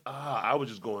 and I was like, I was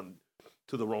just going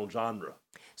to the wrong genre.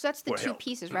 So that's the For two help.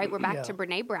 pieces, right? We're back Yeah. to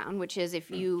Brene Brown, which is if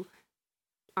you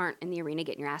aren't in the arena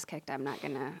getting your ass kicked, I'm not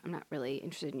really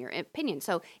interested in your opinion.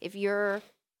 So if you're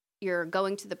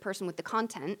going to the person with the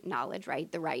content knowledge,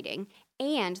 right, the writing,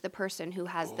 and the person who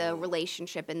has the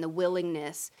relationship and the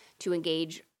willingness to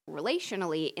engage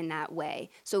relationally in that way.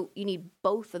 So you need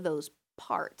both of those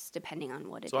parts depending on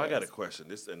what it is. So I got a question.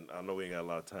 And I know we ain't got a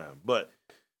lot of time, but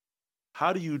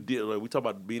how do you deal? Like we talk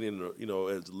about being in,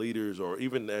 as leaders or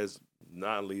even as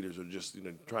non-leaders or just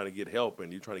trying to get help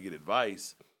and you're trying to get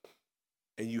advice,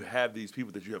 and you have these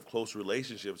people that you have close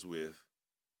relationships with.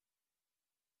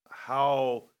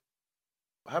 How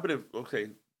about if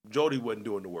Jody wasn't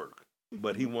doing the work,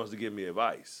 but he wants to give me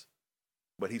advice,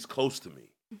 but he's close to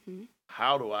me.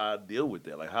 How do I deal with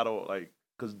that?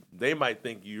 Because they might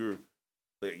think you're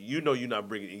not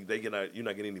bringing, you're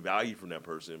not getting any value from that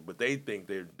person, but they think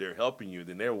they're helping you.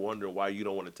 Then they're wondering why you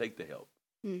don't want to take the help.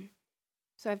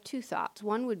 So I have two thoughts.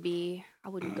 One would be I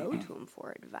wouldn't go to him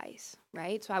for advice,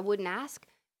 right? So I wouldn't ask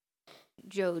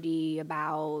Jody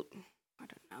about, I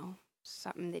don't know,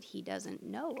 something that he doesn't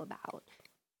know about.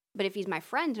 But if he's my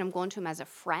friend and I'm going to him as a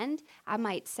friend, I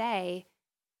might say,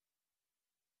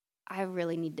 I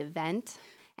really need to vent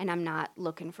and I'm not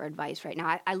looking for advice right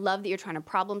now. I love that you're trying to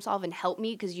problem solve and help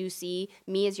me because you see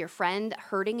me as your friend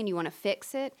hurting and you want to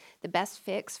fix it. The best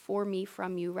fix for me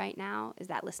from you right now is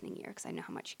that listening ear because I know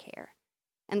how much you care.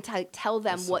 And tell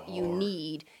them That's what so you hard.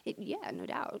 need. Yeah, no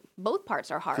doubt. Both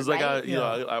parts are hard, Because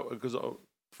right? because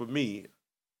for me,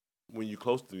 when you're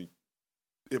close to me,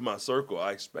 in my circle,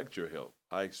 I expect your help.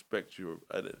 I expect your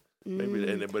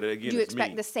maybe, but again, Do you it's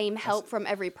expect me. the same help from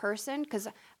every person? Because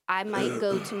I might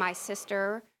go to my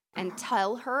sister and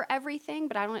tell her everything,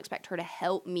 but I don't expect her to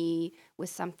help me with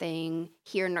something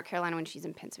here in North Carolina when she's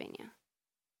in Pennsylvania.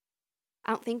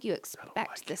 I don't think you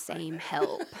expect the same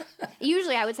help.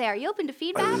 Usually I would say, are you open to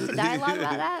feedback, to dialogue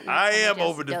about that? And I that's am just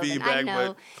open to dove in. feedback, I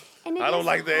know. And it I don't is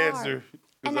like the hard. answer.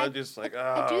 Because And I'm just like,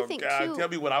 I do oh, think, God, too, tell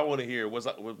me what I want to hear. What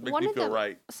makes One me of feel the-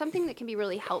 right? Something that can be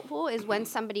really helpful is when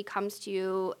somebody comes to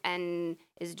you and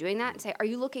is doing that and say, are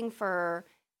you looking to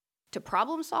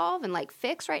problem solve and like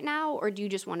fix right now, or do you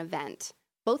just want to vent?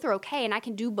 Both are okay, and I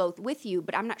can do both with you,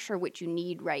 but I'm not sure what you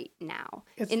need right now.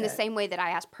 It's in the that- same way that I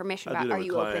ask permission I about, do that are with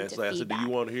you open clients. to Like I said, feedback? do you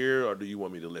want to hear or do you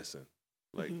want me to listen?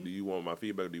 Like, Mhm. do you want my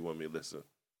feedback or do you want me to listen?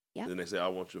 Yeah. Then they say, I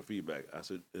want your feedback. I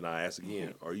said, and I ask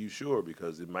again, are you sure?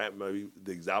 Because it might be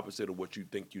the opposite of what you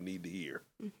think you need to hear.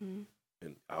 Mm-hmm.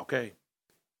 And okay,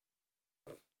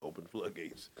 open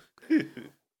floodgates.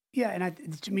 Yeah,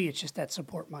 and to me, it's just that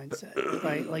support mindset,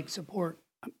 right? Like support.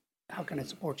 How can I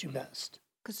support you best?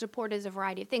 Because support is a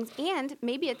variety of things, and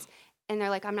maybe it's, and they're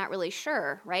like, I'm not really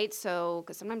sure, right? So,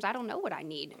 because sometimes I don't know what I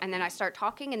need, and then I start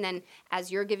talking, and then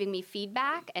as you're giving me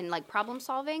feedback and like problem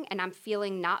solving, and I'm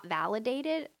feeling not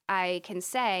validated, I can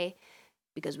say,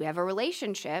 because we have a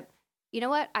relationship, you know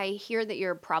what? I hear that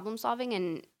you're problem solving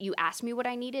and you asked me what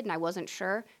I needed and I wasn't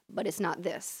sure, but it's not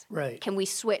this. Right. Can we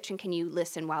switch and can you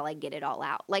listen while I get it all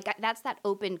out? Like that's that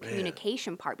open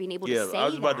communication part, being able to say I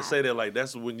was about to that. say that. Like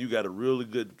that's when you got a really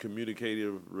good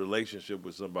communicative relationship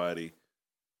with somebody,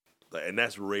 and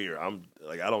that's rare. I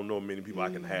don't know many people I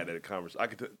can have that conversation. I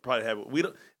could probably have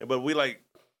but we like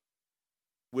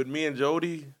with me and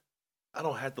Jody. I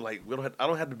don't have to I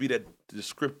don't have to be that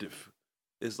descriptive.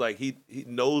 It's like he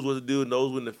knows what to do,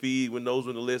 knows when to feed, knows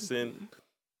when to listen.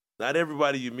 Not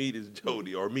everybody you meet is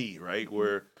Jody or me, right?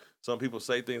 Where some people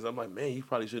say things, I'm like, man, you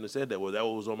probably shouldn't have said that. Well, that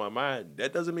was on my mind.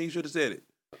 That doesn't mean you should have said it,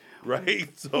 right?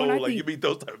 So you meet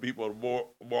those type of people more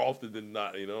often than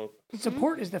not, you know.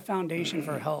 Support is the foundation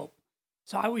for help.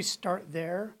 So I always start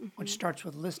there, which starts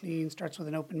with listening, starts with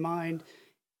an open mind.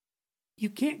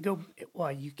 You can't go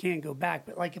back,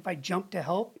 but like if I jump to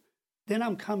help, then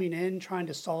I'm coming in trying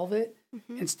to solve it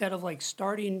instead of like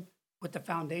starting with the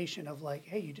foundation of like,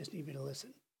 hey, you just need me to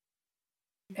listen.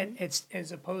 And it's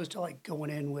as opposed to like going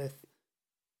in with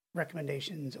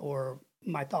recommendations or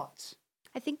my thoughts.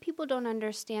 I think people don't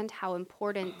understand how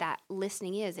important that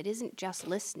listening is. It isn't just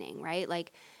listening, right?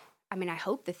 Like, I mean, I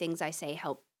hope the things I say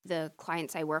help the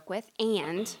clients I work with.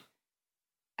 And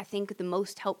I think the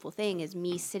most helpful thing is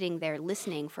me sitting there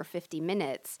listening for 50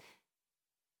 minutes.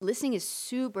 Listening is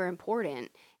super important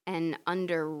and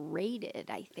underrated,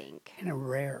 I think. And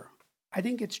rare. I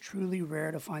think it's truly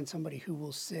rare to find somebody who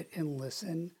will sit and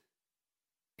listen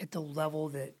at the level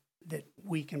that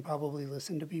we can probably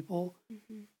listen to people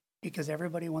because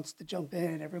everybody wants to jump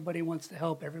in, everybody wants to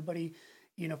help, everybody,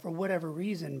 for whatever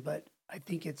reason. But I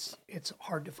think it's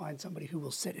hard to find somebody who will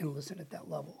sit and listen at that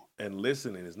level. And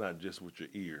listening is not just with your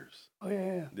ears. Oh,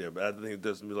 yeah. Yeah, but I think it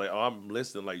doesn't be like, oh, I'm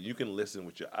listening. Like you can listen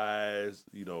with your eyes,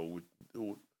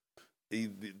 with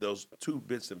those two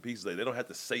bits and pieces. Like, they don't have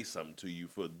to say something to you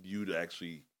for you to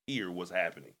actually hear what's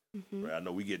happening. Right? I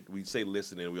know we say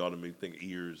listening, we automatically think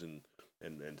ears and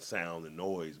sound and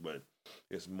noise, but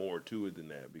it's more to it than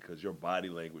that because your body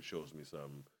language shows me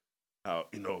something. How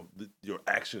your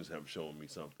actions have shown me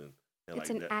something. And it's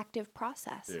like an active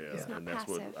process. Yeah, it's not and that's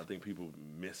passive. what I think people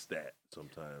miss that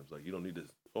sometimes. Like you don't need to.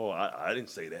 Oh, I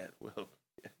didn't say that. Well,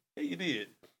 yeah, you did.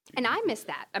 And I miss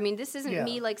that. I mean, this isn't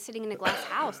me like sitting in a glass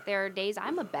house. There are days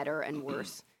I'm a better and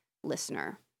worse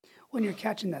listener. When you're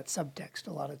catching that subtext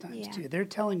a lot of times too, they're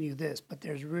telling you this, but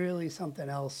there's really something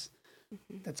else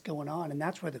that's going on, and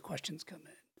that's where the questions come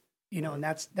in. And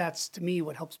that's to me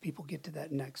what helps people get to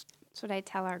that next. That's what I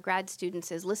tell our grad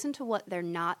students is listen to what they're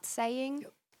not saying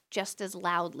just as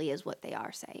loudly as what they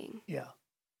are saying. Yeah.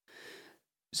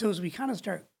 So as we kind of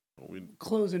start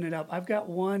closing it up, I've got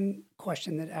one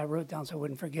question that I wrote down so I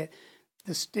wouldn't forget.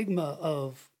 The stigma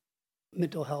of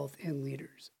mental health in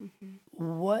leaders.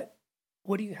 What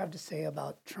do you have to say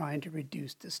about trying to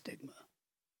reduce the stigma?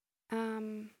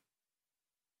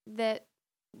 That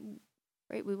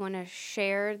we want to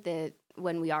share that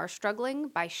when we are struggling,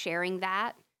 by sharing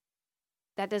that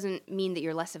doesn't mean that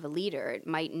you're less of a leader. It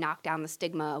might knock down the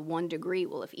stigma 1 degree.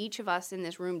 Well, if each of us in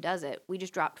this room does it, we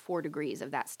just dropped 4 degrees of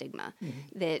that stigma.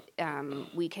 That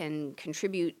we can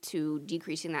contribute to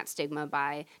decreasing that stigma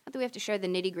by, not that we have to share the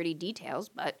nitty-gritty details,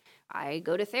 but I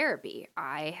go to therapy.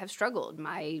 I have struggled.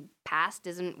 My past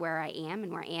isn't where I am,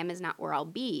 and where I am is not where I'll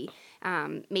be.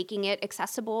 Making it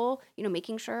accessible,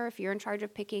 making sure if you're in charge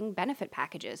of picking benefit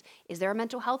packages, is there a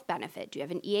mental health benefit? Do you have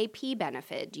an EAP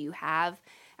benefit? Do you have...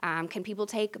 can people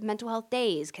take mental health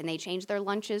days? Can they change their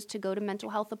lunches to go to mental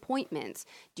health appointments?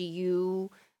 Do you,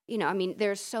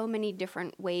 there's so many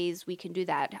different ways we can do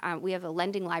that. We have a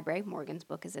lending library, Morgan's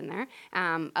book is in there,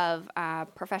 of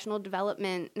professional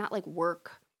development, not like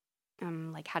work,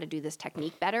 like how to do this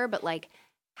technique better, but like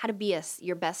how to be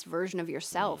your best version of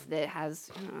yourself that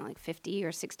has, like 50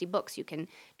 or 60 books. You can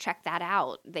check that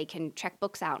out. They can check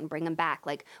books out and bring them back.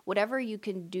 Like whatever you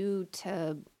can do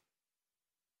to...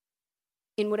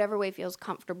 in whatever way feels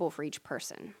comfortable for each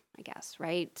person, I guess,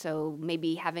 right? So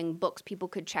maybe having books people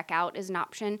could check out is an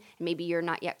option, and maybe you're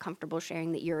not yet comfortable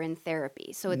sharing that you're in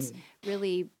therapy. So it's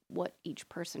really what each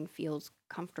person feels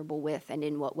comfortable with and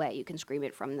in what way. You can scream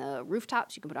it from the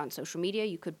rooftops. You can put it on social media.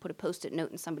 You could put a Post-it note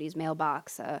in somebody's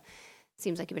mailbox.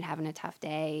 Seems like you've been having a tough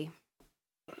day.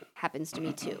 Happens to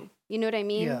me too. You know what I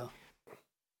mean? Yeah.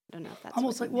 I don't know if that's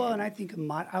almost like, well, and I think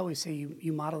I always say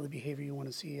you model the behavior you want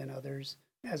to see in others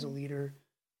as a leader.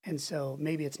 And so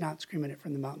maybe it's not screaming it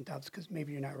from the mountaintops because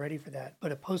maybe you're not ready for that.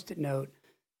 But a Post-it note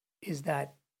is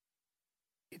that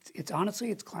it's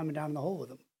honestly, it's climbing down in the hole with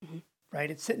them, right?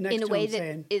 It's sitting next to them in a way that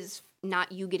saying, is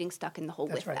not you getting stuck in the hole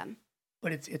with them.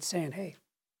 But it's saying, hey,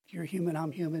 you're human,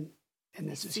 I'm human, and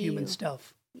this is human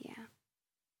stuff. Yeah.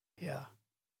 Yeah.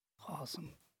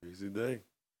 Awesome. Easy day.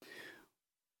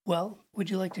 Well, would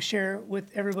you like to share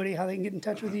with everybody how they can get in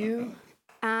touch with you?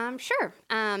 Sure.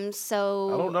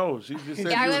 So I don't know. She just said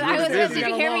Yeah, she was I was. really Did busy.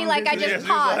 you hear me? Like I Yeah, just she was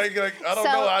paused. like, I don't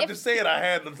So know. I if- just said I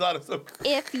had a lot of stuff.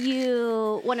 If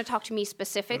you want to talk to me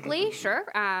specifically, sure.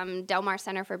 Del Mar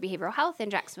Center for Behavioral Health in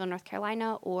Jacksonville, North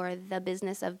Carolina, or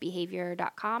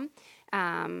thebusinessofbehavior.com.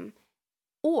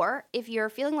 Or if you're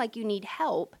feeling like you need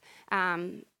help,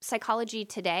 Psychology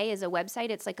Today is a website.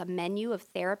 It's like a menu of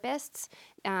therapists.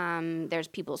 There's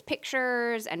people's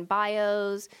pictures and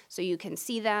bios, so you can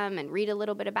see them and read a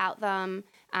little bit about them.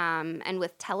 And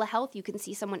with telehealth, you can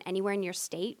see someone anywhere in your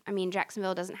state. I mean,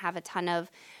 Jacksonville doesn't have a ton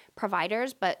of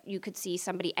providers, but you could see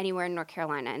somebody anywhere in North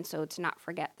Carolina. And so to not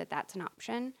forget that that's an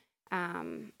option,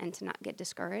 and to not get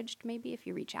discouraged maybe if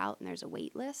you reach out and there's a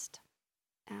wait list.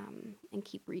 And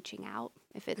keep reaching out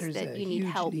if it's There's that a you need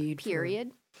huge help, need for-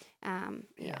 period.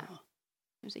 Yeah,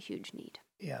 there's a huge need.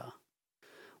 Yeah.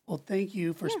 Well, thank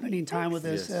you for Yeah, spending time with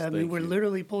us. Yes, I mean, thank we're you.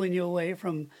 literally pulling you away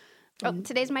from Oh,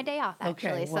 today's my day off, Okay,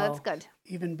 actually, so well, that's good.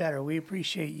 even better. We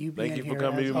appreciate you being Thank you here. for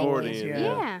coming as even more always. then.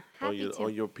 Yeah, On happy your to.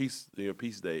 on your peace day,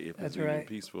 if That's it's even right.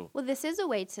 peaceful. Well, this is a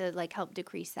way to like help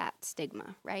decrease that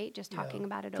stigma, right? Just talking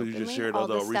about it So you openly. just shared all all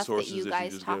the the stuff that resources you that you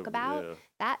guys just talk gave, about, yeah.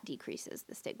 that decreases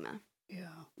the stigma. Yeah.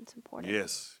 It's important.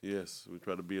 Yes. We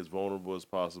try to be as vulnerable as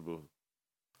possible.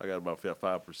 I got about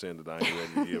 5% that I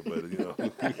ain't ready to give, but you know,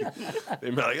 they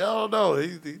be like, oh no,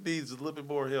 he needs a little bit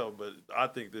more help. But I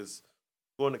think this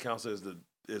going to counseling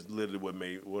is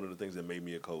literally one of the things that made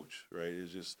me a coach. Right?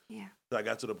 It's just Yeah. I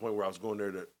got to the point where I was going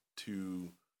there to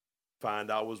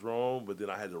find out what's wrong, but then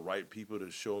I had the right people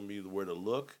to show me where to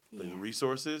look, the Yeah.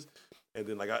 resources, and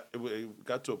then it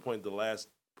got to a point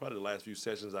probably the last few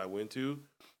sessions I went to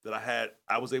that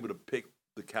I was able to pick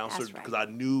the counselor That's right. because I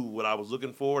knew what I was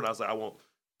looking for, and I was like, I want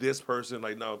this person.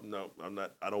 Like, no, I'm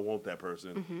not. I don't want that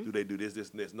person. Mhm. Do they do this,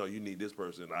 and this? No, you need this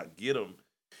person. I get them,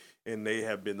 and they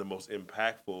have been the most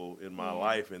impactful in my Yeah.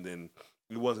 life. And then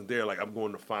it wasn't there. Like, I'm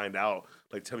going to find out.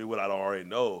 Like, tell me what I already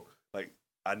know. Like,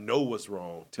 I know what's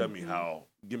wrong. Tell me how.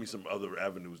 Give me some other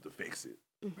avenues to fix it.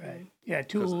 Right. Yeah.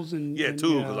 Tools and Tools.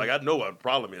 Because like I know what the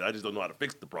problem is. I just don't know how to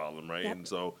fix the problem, right? Yep. And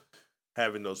so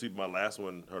having those people. My last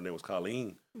one, her name was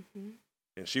Colleen, Mhm.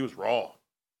 and she was raw.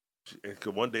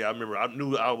 Because one day I remember I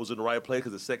knew I was in the right place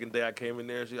because the second day I came in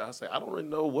there, I said, I don't really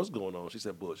know what's going on. She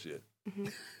said, bullshit.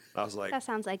 Mhm. I was like, That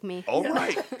sounds like me. all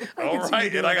right. I All can see you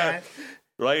right. doing And I got, that.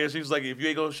 right. And she was like, if you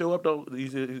ain't going to show up, don't you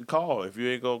should call. If you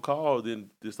ain't going to call, then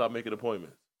just stop making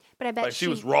appointments. But I bet Like she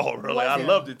was raw, bro. Like I wasn't-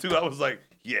 loved it too. I was like,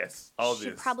 yes, all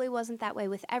she this. probably wasn't that way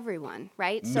with everyone,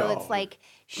 right? So No. it's like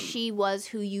she was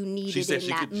who you needed in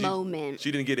that moment.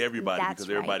 She didn't get everybody That's because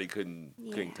everybody right. couldn't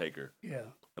Yeah. take her. Yeah.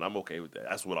 And I'm okay with that.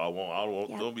 That's what I want. I don't want,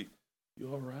 Yep. don't be,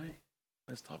 you all right?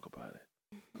 Let's talk about it.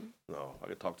 Mm-hmm. No, I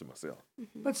can talk to myself.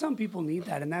 But some people need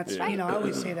that, and that's Yeah. you know I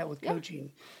always say that with Yeah.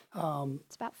 coaching.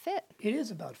 It's about fit. It is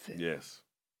about fit. Yes.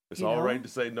 It's You all know? right to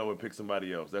say no and pick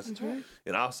somebody else. That's right.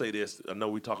 And I'll say this. I know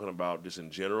we're talking about just in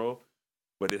general,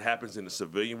 but it happens in the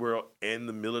civilian world and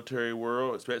the military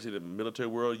world, especially the military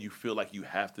world. You feel like you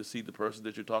have to see the person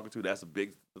that you're talking to. That's a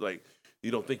big, like,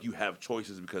 you don't think you have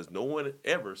choices because no one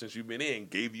ever, since you've been in,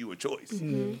 gave you a choice.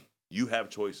 Mm-hmm. You have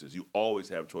choices. You always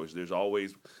have choices. There's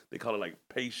always, they call it like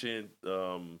patient,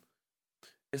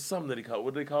 it's something that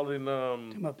what do they call it in,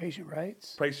 Talking about patient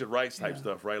rights. patient rights type Yeah.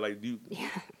 stuff, right? Like you, Yeah.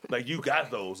 like you got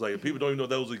those. Like people don't even know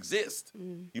those exist.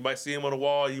 You might see them on the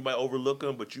wall, you might overlook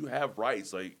them, but you have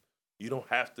rights. Like you don't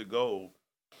have to go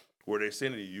where they're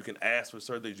sending you. You can ask for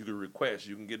certain things. You can request.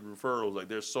 You can get referrals. Like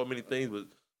there's so many things, but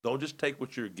don't just take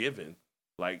what you're given.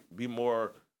 Like be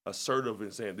more assertive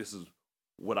in saying this is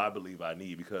what I believe I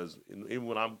need. Because even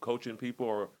when I'm coaching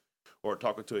people or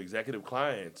talking to executive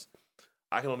clients,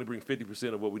 I can only bring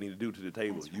 50% of what we need to do to the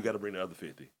table. That's You got to bring the other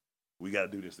 50. We got to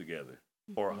do this together.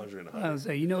 Or 100 and I 100. was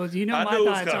say, you know I my knew it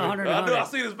was thoughts. coming. 100. I knew. I 100.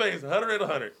 see this face. 100 and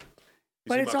 100. You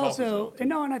But see it's my coffee also, smell. and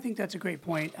no, and I think that's a great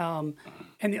point. And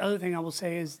the other thing I will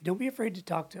say is don't be afraid to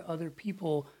talk to other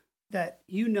people that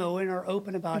you know and are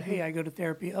open about, hey, I go to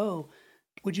therapy. Oh,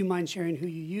 would you mind sharing who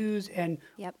you use and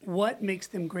Yep. what makes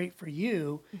them great for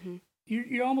you?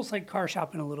 You're almost like car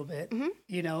shopping a little bit,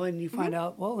 you know, and you find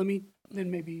out, well, then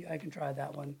maybe I can try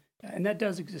that one. And that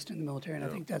does exist in the military. And I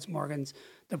think that's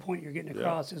the point you're getting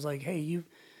across is like, hey, you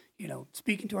know,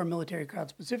 speaking to our military crowd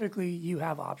specifically, you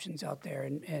have options out there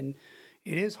and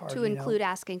it is hard To you know. include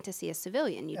asking to see a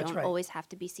civilian. You That's don't right. always have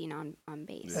to be seen on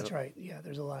base. That's right. Yeah,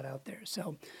 there's a lot out there.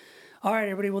 So, all right,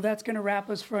 everybody. Well, that's going to wrap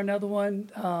us for another one.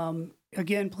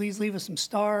 Again, please leave us some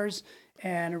stars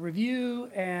and a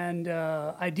review and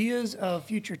ideas of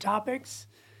future topics.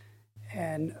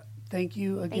 And thank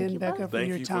you again, you Becca, both. for Thank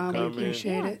your you for time. We coming.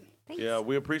 appreciate Yeah. it. Thanks. Yeah,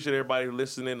 we appreciate everybody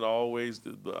listening. Always,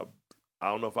 I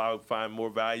don't know if I would find more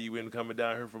value in coming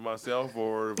down here for myself,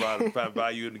 or if I find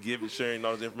value in giving, sharing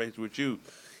all this information with you.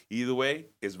 Either way,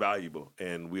 it's valuable,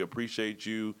 and we appreciate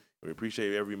you. We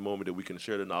appreciate every moment that we can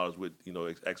share the knowledge with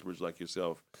experts like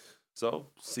yourself. So,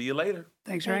 see you later.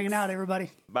 Thanks for hanging out, everybody.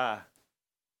 Bye.